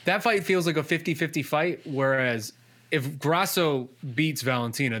 That fight feels like a 50-50 fight, whereas if Grasso beats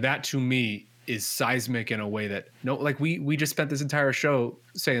Valentina, that to me is seismic in a way that we just spent this entire show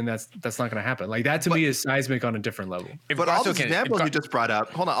saying that's not going to happen. Like that to me is seismic on a different level. But all those examples you just brought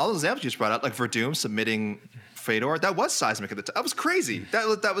up, like Verdum submitting Fedor, that was seismic at the time. That was crazy.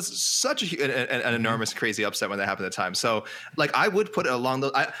 That was such an enormous, crazy upset when that happened at the time. So, like, I would put it along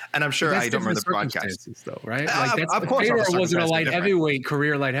those. And I'm sure I don't remember the broadcast, though, right? Like, of course, Fedor wasn't a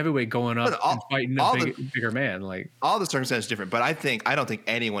career light heavyweight going up and fighting a bigger man. Like all the circumstances are different. But I don't think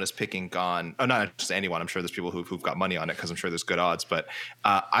anyone is picking Gane. Oh, not just anyone. I'm sure there's people who've got money on it because I'm sure there's good odds. But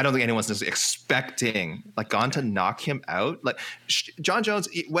I don't think anyone's necessarily expecting like Gane to knock him out. Like John Jones,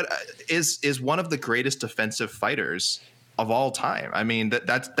 is one of the greatest defensive fighters of all time. I mean,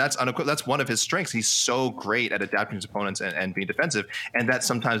 that's one of his strengths. He's so great at adapting to his opponents and being defensive, and that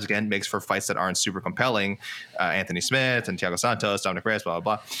sometimes again makes for fights that aren't super compelling. Anthony Smith and Thiago Santos, Dominic Reyes, blah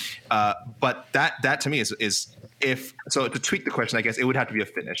blah blah. But that to me is if so to tweak the question, I guess it would have to be a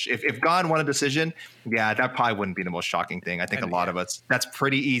finish. If Gane won a decision, that probably wouldn't be the most shocking thing. I think a lot of us that's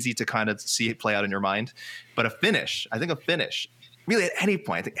pretty easy to kind of see it play out in your mind. But a finish, really at any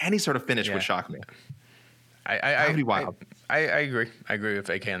point, I think any sort of finish would shock me. That would be wild. I agree. I agree with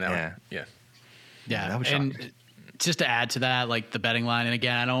AK on that one. Yeah. And just to add to that, like the betting line, and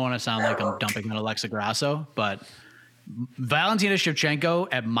again, I don't want to sound like I'm dumping on Alexa Grasso, but Valentina Shevchenko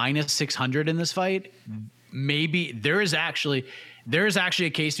at minus 600 in this fight, maybe there is actually a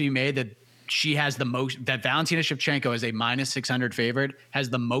case to be made that she has the most, that Valentina Shevchenko as a minus 600 favorite has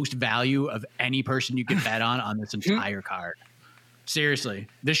the most value of any person you can bet on this entire card. Seriously,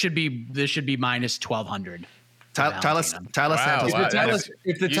 this should be minus 1,200. Tyler Santos.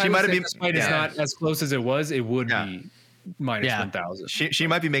 If the Tyler Santos fight is not as close as it was, it would be minus 1,000. She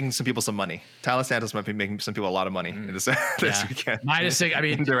might be making some people some money. Tyler Santos might be making some people a lot of money this weekend. Minus 6. I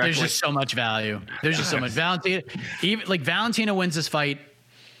mean, there's just so much value. There's just so much. Valentina wins this fight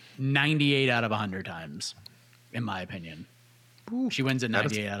 98 out of 100 times, in my opinion. She wins at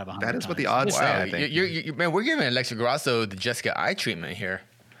 98 out of 100. That is what the odds say, I think. Man, we're giving Alexa Grasso the Jessica I treatment here.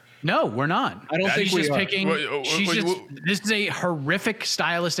 No, we're not. I don't think she's just picking. This is a horrific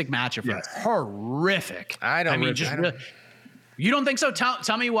stylistic matchup for her. Horrific. You don't think so?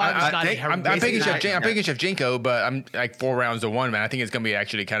 Tell me why it's not. I'm picking Shevchenko, but I'm like 4 rounds to 1, man. I think it's going to be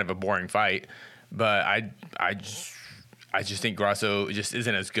actually kind of a boring fight. But I just think Grasso just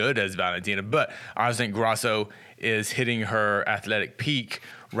isn't as good as Valentina. But I also think Grasso is hitting her athletic peak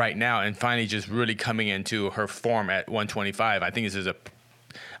right now and finally just really coming into her form at 125. I think this is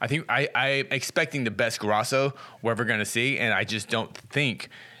I'm expecting the best Grasso we're ever going to see, and I just don't think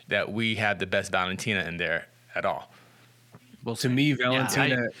that we have the best Valentina in there at all. Well, to me,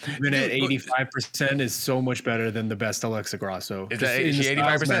 Valentina, even at 85%, is so much better than the best Alexa Grasso. Is she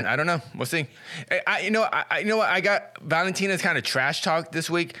 85%? I don't know. We'll see. You know what? I got Valentina's kind of trash talk this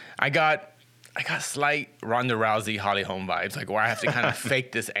week. I got slight Ronda Rousey, Holly Holm vibes, like where I have to kind of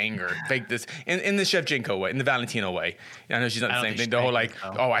fake this anger, fake this in the Shevchenko way, in the Valentino way. I know she's not the same thing. The whole like,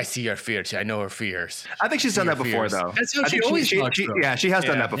 oh, I see her fears. I know her fears. I think she's done that before, though. That's how she always talks. Yeah, she has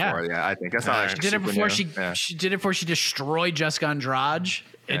done that before. Yeah, I think that's not. She did it before. She did it before she destroyed Jessica Andrade.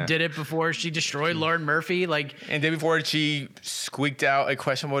 And did it before she destroyed Lauren Murphy. And did before she squeaked out a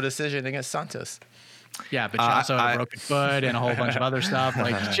questionable decision against Santos. Yeah, but she also had a broken foot and a whole bunch of other stuff.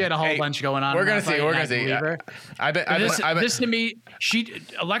 Like she had a whole bunch going on. We're gonna see. We're gonna see. This to me,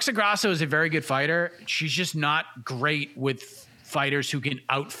 Alexa Grasso is a very good fighter. She's just not great with fighters who can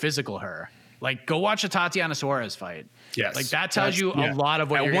out physical her. Like go watch a Tatiana Suarez fight. Yes, like that tells you a lot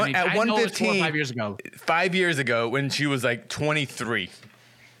of what you're going to need. At 115, 5 years ago. 5 years ago, when she was like 23.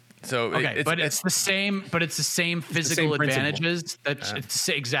 So it's the same. But it's the same physical advantages. It's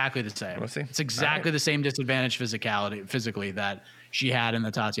exactly the same. We'll see. It's exactly the same disadvantage physically that she had in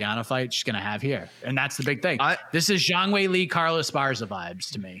the Tatiana fight. She's gonna have here, and that's the big thing. This is Zhang Wei Li, Carla Esparza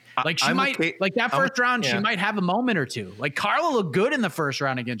vibes to me. Like she that first round, she might have a moment or two. Like Carla looked good in the first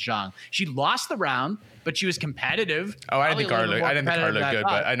round against Zhang. She lost the round, but she was competitive. Oh, I didn't think Carla looked good,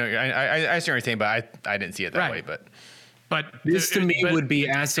 but I know I see what you're saying, but I didn't see it that way, But this to me would be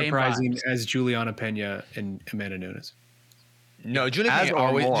as surprising as Juliana Pena and Amanda Nunes. No, Juliana Pena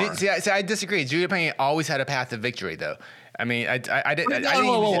always. See, I disagree. Juliana Pena always had a path to victory, though. I mean, I didn't. Thank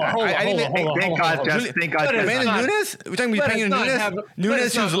God. Amanda Nunes? We're talking about Pena Nunes.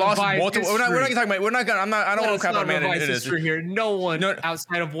 Nunes, who's lost multiple. We're not talking about. We're not gonna. I don't want to crap on Amanda Nunes. Here, no one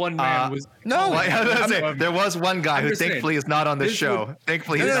outside of one man was. No, there was one guy who thankfully is not on this show.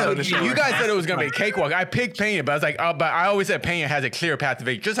 Thankfully, he's not on the show. You guys said it was gonna be a cakewalk. I picked Pena, but I was like, but I always said Pena has a clear path to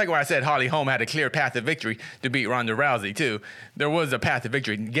victory. Just like when I said Holly Holm had a clear path to victory to beat Ronda Rousey too. There was a path to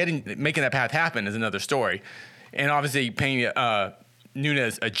victory. Making that path happen is another story. And obviously, Pena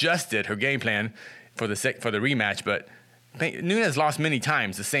Nunes adjusted her game plan for the rematch, but Nunes lost many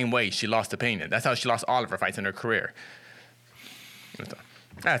times the same way she lost to Pena. That's how she lost all of her fights in her career.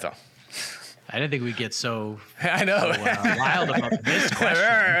 That's all. I didn't think we'd get so wild about this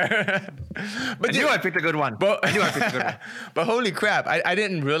question. But I knew I picked a good one. But holy crap, I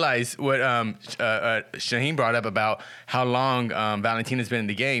didn't realize what Shaheen brought up about how long Valentina's been in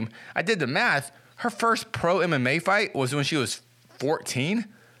the game. I did the math. Her first pro MMA fight was when she was 14.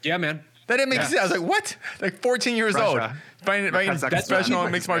 Yeah, man. That didn't make sense. I was like, what? Like 14 years old. Fighting professional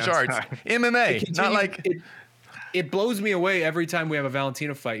mixed martial arts. MMA. Not like... It blows me away every time we have a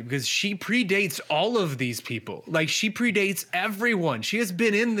Valentina fight because she predates all of these people. Like she predates everyone. She has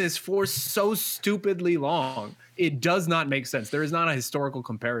been in this for so stupidly long. It does not make sense. There is not a historical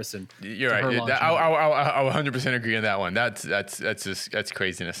comparison. You're right. I 100% agree on that one. That's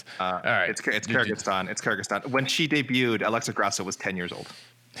craziness. All right. It's Kyrgyzstan. It's Kyrgyzstan. When she debuted, Alexa Grasso was 10 years old.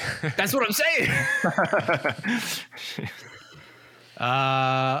 That's what I'm saying. All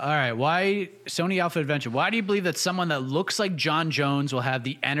right. Why Sony Alpha Adventure? Why do you believe that someone that looks like John Jones will have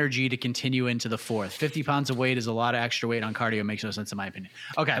the energy to continue into the fourth? 50 pounds of weight is a lot of extra weight on cardio. Makes no sense in my opinion.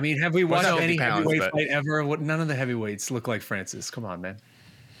 Okay. I mean, have we watched any heavyweight fight ever? None of the heavyweights look like Francis. Come on, man.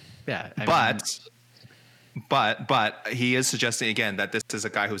 Yeah. But he is suggesting again that this is a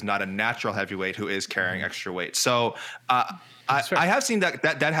guy who's not a natural heavyweight who is carrying extra weight. So I have seen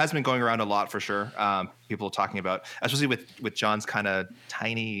that has been going around a lot for sure. People talking about, especially with John's kind of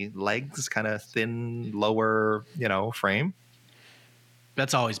tiny legs, kind of thin lower, frame.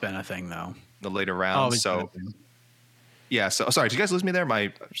 That's always been a thing, though. The later rounds. So yeah. So sorry, did you guys lose me there? I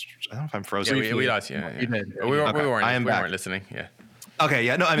don't know if I'm frozen. Yeah, we lost you. Yeah. We weren't listening. Yeah. Okay.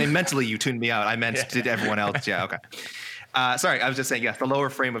 Yeah. No, I mean mentally you tuned me out. I meant did everyone else? Yeah. Okay. Sorry, I was just saying, yes, the lower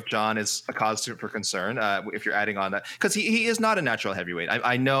frame of John is a cause for concern if you're adding on that. Because he is not a natural heavyweight.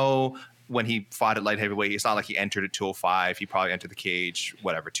 I know when he fought at light heavyweight, it's not like he entered at 205. He probably entered the cage,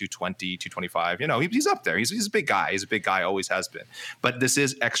 whatever, 220, 225. You know, he's up there. He's a big guy. He's a big guy, always has been. But this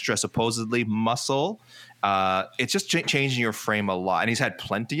is extra, supposedly, muscle. It's just changing your frame a lot. And he's had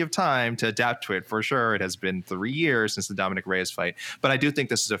plenty of time to adapt to it, for sure. It has been 3 years since the Dominic Reyes fight. But I do think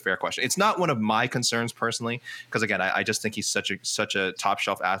this is a fair question. It's not one of my concerns personally, because again, I just think he's such a top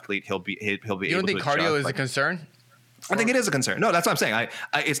shelf athlete. He'll be You able don't think to cardio adjust, is a concern? I think it is a concern. No, that's what I'm saying.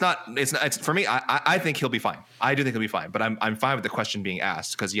 It's for me. I think he'll be fine. I do think he'll be fine. But I'm fine with the question being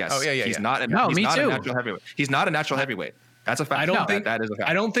asked because yes, he's not. No, he's me not too. a natural heavyweight. He's not a natural heavyweight. That's a fact. I don't think that is a fact.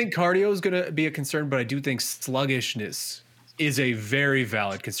 I don't think cardio is going to be a concern, but I do think sluggishness is a very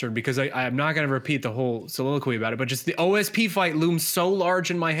valid concern because I'm not going to repeat the whole soliloquy about it, but just the OSP fight looms so large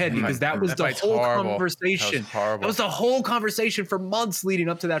in my head because that was the fight's whole horrible. conversation. That was the whole conversation for months leading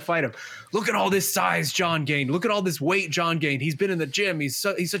up to that fight of look at all this size John gained. Look at all this weight John gained. He's been in the gym. He's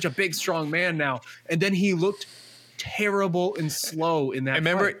such a big, strong man now. And then he looked terrible and slow in that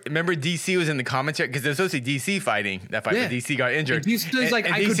fight. Remember DC was in the commentary because there's supposed to be DC fighting that fight, Yeah. but DC got injured. And DC was like,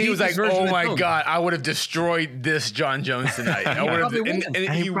 I could DC beat was this like, version "Oh of my Jones." god, I would have destroyed this John Jones tonight." I would have, probably would have.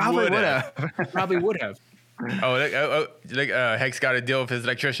 and he probably would have. Probably would have. Hex got to deal with his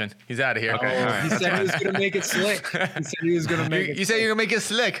electrician. He's out of here. Okay. All right. He said he was going to make it slick. He said he was going to make it You said you're gonna make it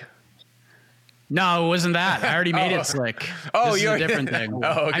slick. No, it wasn't that. I already made it slick. Oh, This is you're a different thing.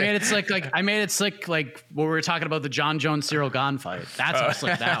 Oh, okay. I made it slick. I made it slick. Like when we were talking about the John Jones Cyril Gahn fight. That's how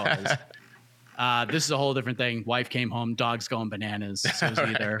slick that was. This is a whole different thing. Wife came home, dog's going bananas. So it was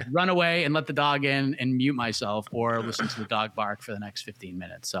either run away and let the dog in and mute myself, or listen to the dog bark for the next 15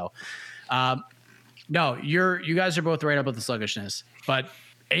 minutes. So, no, you guys are both right about the sluggishness, but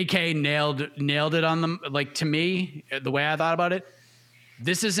AK nailed it on them. Like to me, the way I thought about it.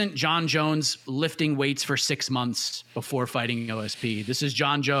 This isn't John Jones lifting weights for 6 months before fighting OSP. This is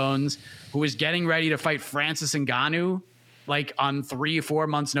John Jones who is getting ready to fight Francis Ngannou like on 3 or 4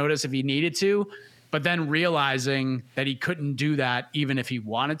 months notice if he needed to, but then realizing that he couldn't do that even if he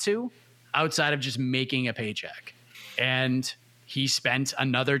wanted to outside of just making a paycheck. And he spent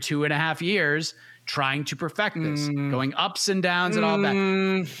another 2.5 years trying to perfect this, going ups and downs and all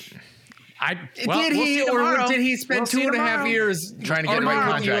that. Did he spend 2.5 years Trying to get a arguing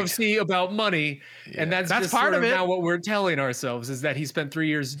right with the contract? UFC about money? And that's just part sort of it. now what we're telling ourselves is that he spent 3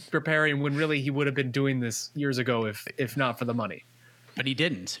 years preparing when really he would have been doing this years ago if not for the money. But he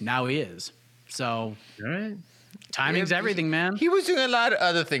didn't. Now he is. So All right. timing's everything, man. He was doing a lot of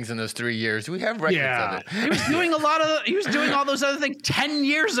other things in those 3 years. We have records Yeah. of it. He was doing all those other things 10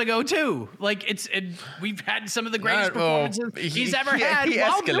 years ago too. Like we've had some of the greatest performances he's ever had he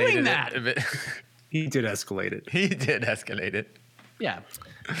while escalated doing it that. a bit. He did escalate it. He did escalate it. Yeah.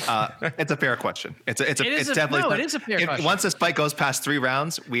 It's a fair question. It's definitely. it is a fair question. Once this fight goes past 3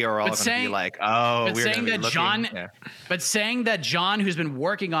 rounds, we are all going to be like, oh, But we're saying going to be that looking. John, Yeah. but saying that John, who's been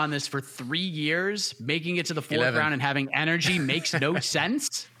working on this for 3 years, making it to the 4th 11. round and having energy makes no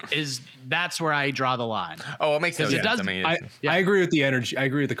sense. That's where I draw the line. Oh, it makes no 'Cause it sense. does- I mean, I agree with the energy. I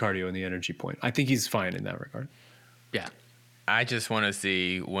agree with the cardio and the energy point. I think he's fine in that regard. Yeah. I just want to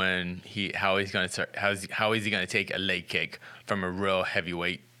see how is he going to take a leg kick from a real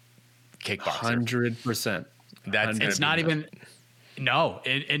heavyweight kickboxer. 100%. That's It's not even. No,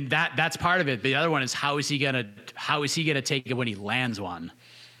 and that's part of it. The other one is how is he gonna take it when he lands one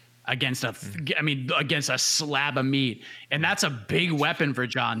against against a slab of meat, and that's a big weapon for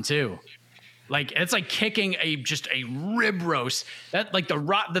John too. Like it's like kicking just a rib roast. That like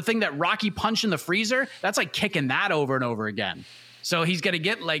the thing that Rocky punched in the freezer. That's like kicking that over and over again. So he's going to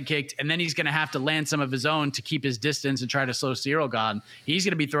get leg kicked, and then he's going to have to land some of his own to keep his distance and try to slow Cyril Gahn. He's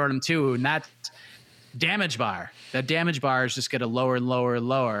going to be throwing him too, and that damage bar is just going to lower and lower and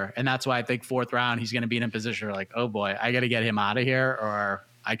lower, and that's why I think 4th round he's going to be in a position where like, oh boy, I got to get him out of here, or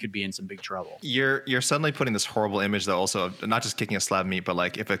I could be in some big trouble. You're suddenly putting this horrible image though, also of not just kicking a slab of meat, but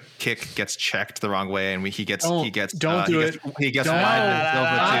like if a kick gets checked the wrong way and he gets Don't do it. he gets Don't. 5 minutes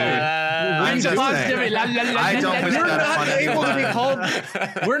over I'm just positivity. saying. I don't wish We're that not upon able to be anyone.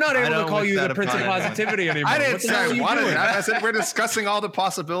 called. We're not able to don't call wish you the that Prince of upon anyone. Positivity anymore. I didn't What the say hell are I you wanted doing? it. I said we're discussing all the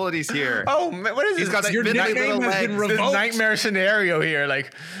possibilities here. Oh, man, what is He's this? got Like, Your big nickname little has been legs. this revoked. nightmare scenario here.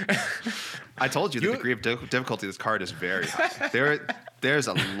 Like, I told you the degree of difficulty of this card is very high. There's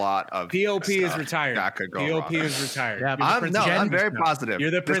a lot of POP is stuff retired. that could go POP wrong. is retired. Yeah, You're the I'm Prince of I'm Darkness very now. positive. You're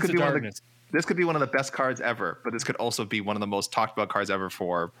the This Prince could of be one Darkness. This could be one of the best cards ever, but this could also be one of the most talked about cards ever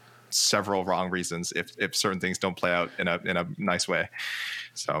for several wrong reasons if certain things don't play out in a nice way.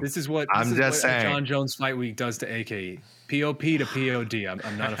 So This is what I'm this is just what saying. John Jones Fight Week does to AKE. POP to POD.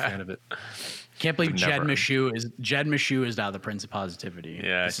 I'm not a fan of it. Can't believe Jed Never. Meshew is now the Prince of Positivity.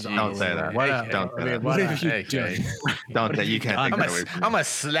 Yeah, This is geez. Don't say that. What Don't say that. What a- have you Hey, done? hey. Don't that you can't I'm take I'm that gonna, away. I'm gonna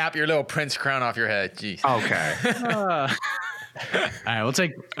slap your little prince crown off your head. Jeez. Okay. All right, we'll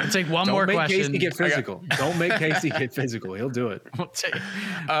take one more Don't make question. Casey get physical. Don't make Casey get physical. He'll do it. We'll take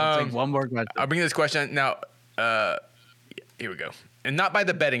one more question. I'll bring this question now. Here we go. And not by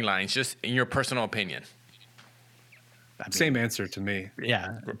the betting lines, just in your personal opinion. Same answer to me.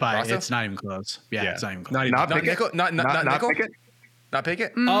 Yeah, but Grosso? it's not even close. Yeah, it's not even close. Not even. Not Not Pickett? nickel. Not nickel. Pickett? Not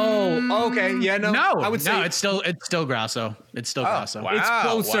Pickett. Oh, okay. Yeah, no. No, I would say it's still Grasso. It's still Grasso. wow. it's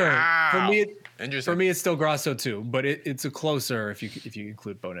closer. Wow. For me, Interesting. for me, it's still Grasso too, but it's a closer if you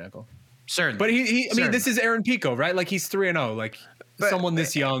include Bonacle. Certainly. But I mean, Certainly. this is Aaron Pico, right? Like he's 3-0. Like someone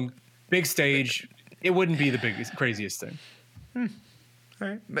this young, big stage, it wouldn't be the biggest, craziest thing. All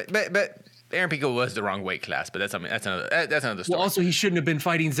right. But Aaron Pico was the wrong weight class. But that's another story. Well, also he shouldn't have been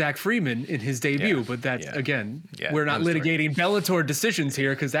fighting Zach Freeman in his debut. Yeah. But that's Yeah. again, Yeah, we're not another story. litigating Bellator decisions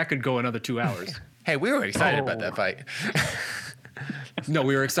here because that could go another 2 hours. Hey, we were excited about that fight. No,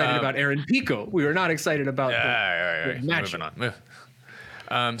 we were excited about Aaron Pico. We were not excited about All the right. match. Moving on.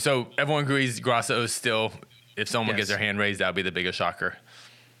 Move. So everyone agrees Grasso is still. If someone gets their hand raised, that'll be the biggest shocker.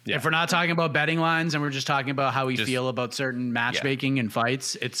 If we're not talking about betting lines and we're just talking about how we Just- feel about certain matchmaking and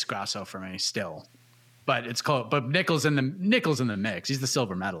fights, it's Grasso for me still. But it's close. But Nichols in the mix. He's the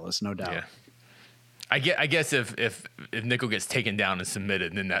silver medalist, no doubt. Yeah. I guess if Nickel gets taken down and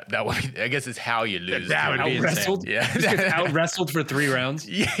submitted, then that would be, I guess it's how you lose. That would be Out wrestled. Yeah. Just gets out wrestled for 3 rounds.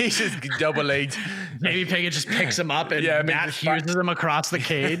 Yeah, he's just double legged. Maybe Pickett just picks him up and Yeah, I mean, Matt just fire- fuses him across the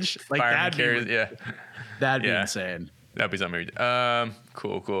cage. Like Fireman carries. Yeah, that'd be Yeah. insane. that'd be something.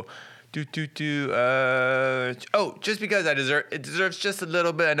 Cool. Oh, just because it deserves just a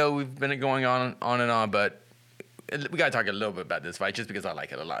little bit. I know we've been going on and on, but we gotta talk a little bit about this fight just because I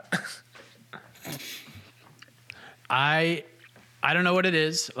like it a lot. I don't know what it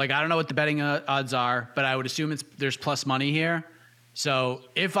is. Like, I don't know what the betting odds are, but I would assume there's plus money here. So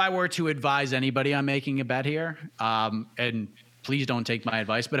if I were to advise anybody on making a bet here, and please don't take my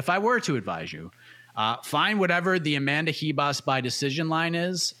advice, but if I were to advise you, find whatever the Amanda Hebus by decision line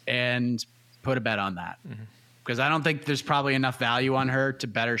is and put a bet on that. Because I don't think there's probably enough value on her to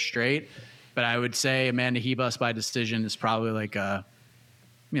bet her straight. But I would say Amanda Hebus by decision is probably like a,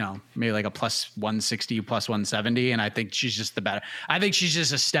 maybe like a plus 160, plus 170. And I think she's just the better. I think she's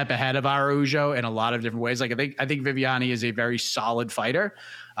just a step ahead of Araujo in a lot of different ways. Like I think Viviani is a very solid fighter.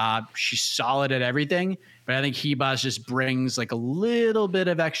 She's solid at everything, but I think Hebus just brings like a little bit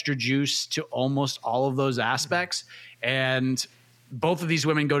of extra juice to almost all of those aspects. And both of these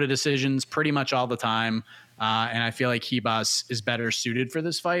women go to decisions pretty much all the time. And I feel like Hebus is better suited for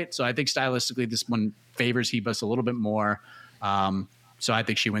this fight. So I think stylistically, this one favors Hebus a little bit more. So I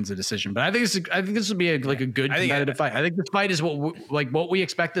think she wins the decision. But I think this would be a good competitive fight. I think this fight is what we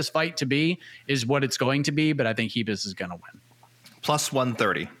expect this fight to be is what it's going to be. But I think Hebus is going to win. Plus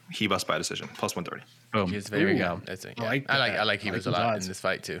 130. Hebus by decision. Plus 130. Boom. There we go. I like Hebus a lot odds. in this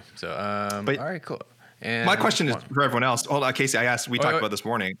fight too. So But- all right, cool. And My question is for everyone else. Hold on, Casey. We talked about this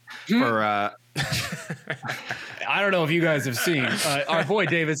morning. For I don't know if you guys have seen our boy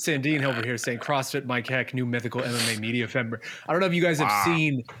David Sandine over here saying CrossFit Mike Heck, new mythical MMA media member. I don't know if you guys have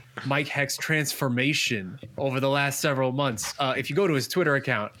seen Mike Heck's transformation over the last several months. If you go to his Twitter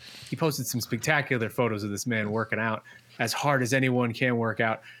account, he posted some spectacular photos of this man working out as hard as anyone can work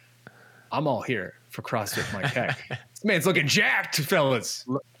out. I'm all here for CrossFit Mike Heck. This man's looking jacked, fellas.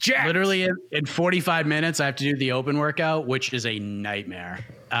 Jacked. Literally in 45 minutes, I have to do the open workout, which is a nightmare.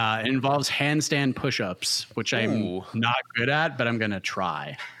 It involves handstand push-ups, which I'm Ooh. not good at, but I'm going to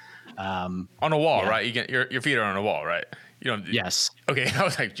try. on a wall, Yeah. right? You get your feet are on a wall, right? You don't. Yes. Okay, I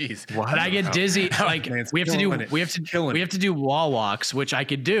was like, geez. But I get dizzy. Like Man's we have killing it. to Killing do wall walks, which I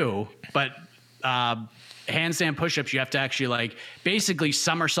could do, but handstand push-ups, you have to actually like basically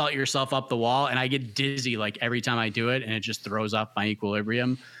somersault yourself up the wall, and I get dizzy like every time I do it, and it just throws off my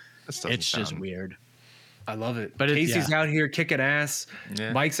equilibrium. this doesn't It's just sound- weird. I love it. But But Casey's yeah. out here kicking ass.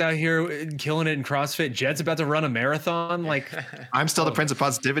 Yeah. Mike's out here killing it in CrossFit. Jed's about to run a marathon. Like, I'm still the Prince of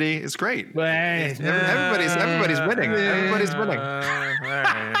Positivity. It's great. hey, Everybody's winning. Everybody's winning.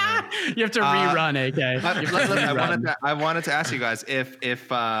 You have to rerun, AK. I wanted to ask you guys if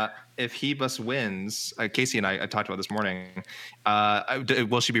Hebus wins. Casey and I talked about this morning.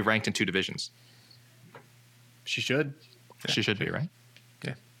 Will she be ranked in 2 divisions? she should. She should be, right?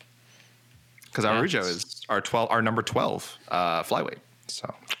 Yeah. Because Araujo is our number 12 flyweight.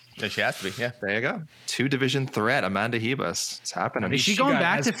 So Yeah, she has to be. Yeah. there you go. 2 division threat, Amanda Hebus. It's happening. Is she going got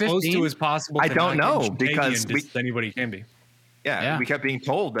back as to close 15? to as possible. I to don't not get know, Canadian because as anybody can be. Yeah, we kept being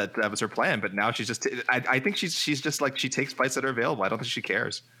told that was her plan, but now she's just. I think she's just like she takes fights that are available. I don't think she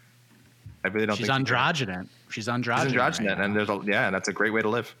cares. I really don't. She's think androgynous. She's androgynous. She's androgynous, and and that's a great way to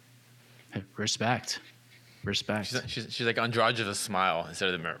live. Respect. She's like androgynous smile instead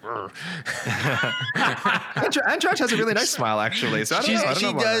of the mirror. Androgynous has a really nice smile, actually. So I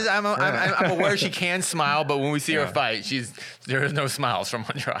don't know does. that. I'm aware she can smile, but when we see her fight, there is no smiles from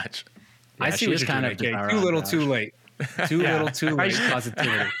Androgynous. I see what you're kind of doing. Too little, too late. Too little, too late.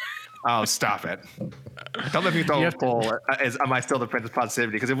 Positivity. Oh, stop it! Don't let me throw a poll. Am I still the Princess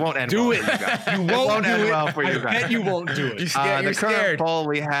Positivity? Because it won't end. Do well it. For you guys. You won't end do it. well for you I guys. bet you won't do it. You're The current scared. poll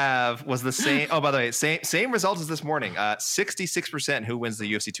we have was the same. Oh, by the way, same results as this morning. 66% who wins the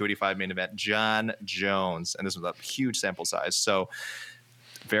UFC 285 main event, John Jones, and this was a huge sample size. So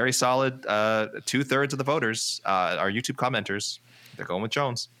very solid. 2/3 of the voters, our YouTube commenters, they're going with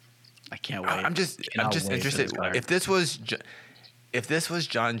Jones. I can't wait. I'm just interested. If this was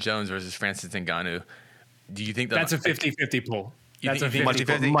John Jones versus Francis Ngannou, do you think That's a 50-50 poll. That's a think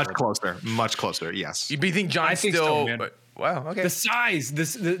 50-50. Much closer. Yes. You think John I think still? so, man. Wow. Okay. The size,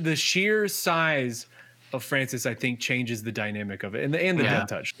 the sheer size of Francis, I think, changes the dynamic of it, and the death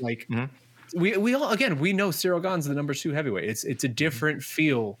touch. Like we all we know Cyril Gane's the number 2 heavyweight. It's a different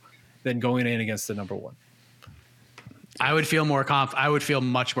feel than going in against the number 1. I would feel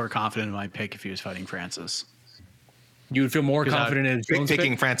much more confident in my pick if he was fighting Francis. You would feel more confident in Jones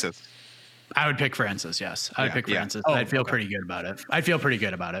Picking pick? Francis. I would pick Francis. Yes, I would pick Francis. Oh, I'd feel pretty good about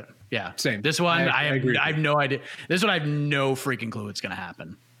it. Yeah, Same. This one, I agree. I have no idea. This one, I have no freaking clue what's going to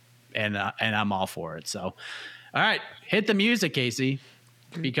happen, and I'm all for it. So, all right, hit the music, Casey,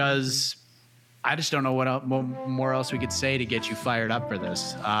 because I just don't know what more else we could say to get you fired up for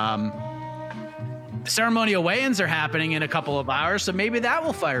this. Ceremonial weigh-ins are happening in a couple of hours, so maybe that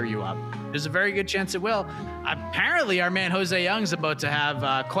will fire you up. There's a very good chance it will. Apparently, our man Jose Young's about to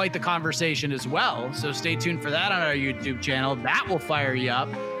have quite the conversation as well, so stay tuned for that on our YouTube channel. That will fire you up.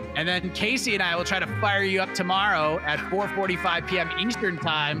 And then Casey and I will try to fire you up tomorrow at 4:45 p.m. Eastern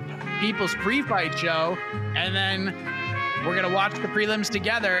Time, People's Pre-Fight Show. And then we're going to watch the prelims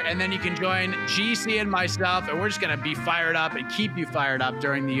together, and then you can join GC and myself, and we're just going to be fired up and keep you fired up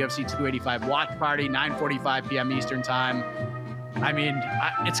during the UFC 285 watch party, 9:45 p.m. Eastern Time. I mean,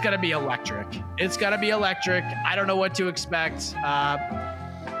 it's going to be electric. It's going to be electric. I don't know what to expect.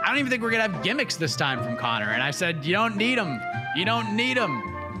 I don't even think we're going to have gimmicks this time from Conor. And I said, you don't need them. You don't need them.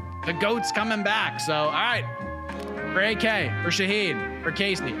 The GOAT's coming back. So, all right. For AK, for Shaheen, for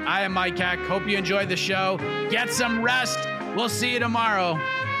Casey, I am Mike Heck. Hope you enjoyed the show. Get some rest. We'll see you tomorrow.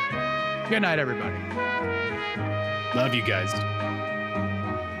 Good night, everybody. Love you guys.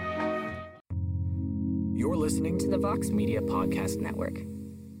 You're listening to the Vox Media Podcast Network.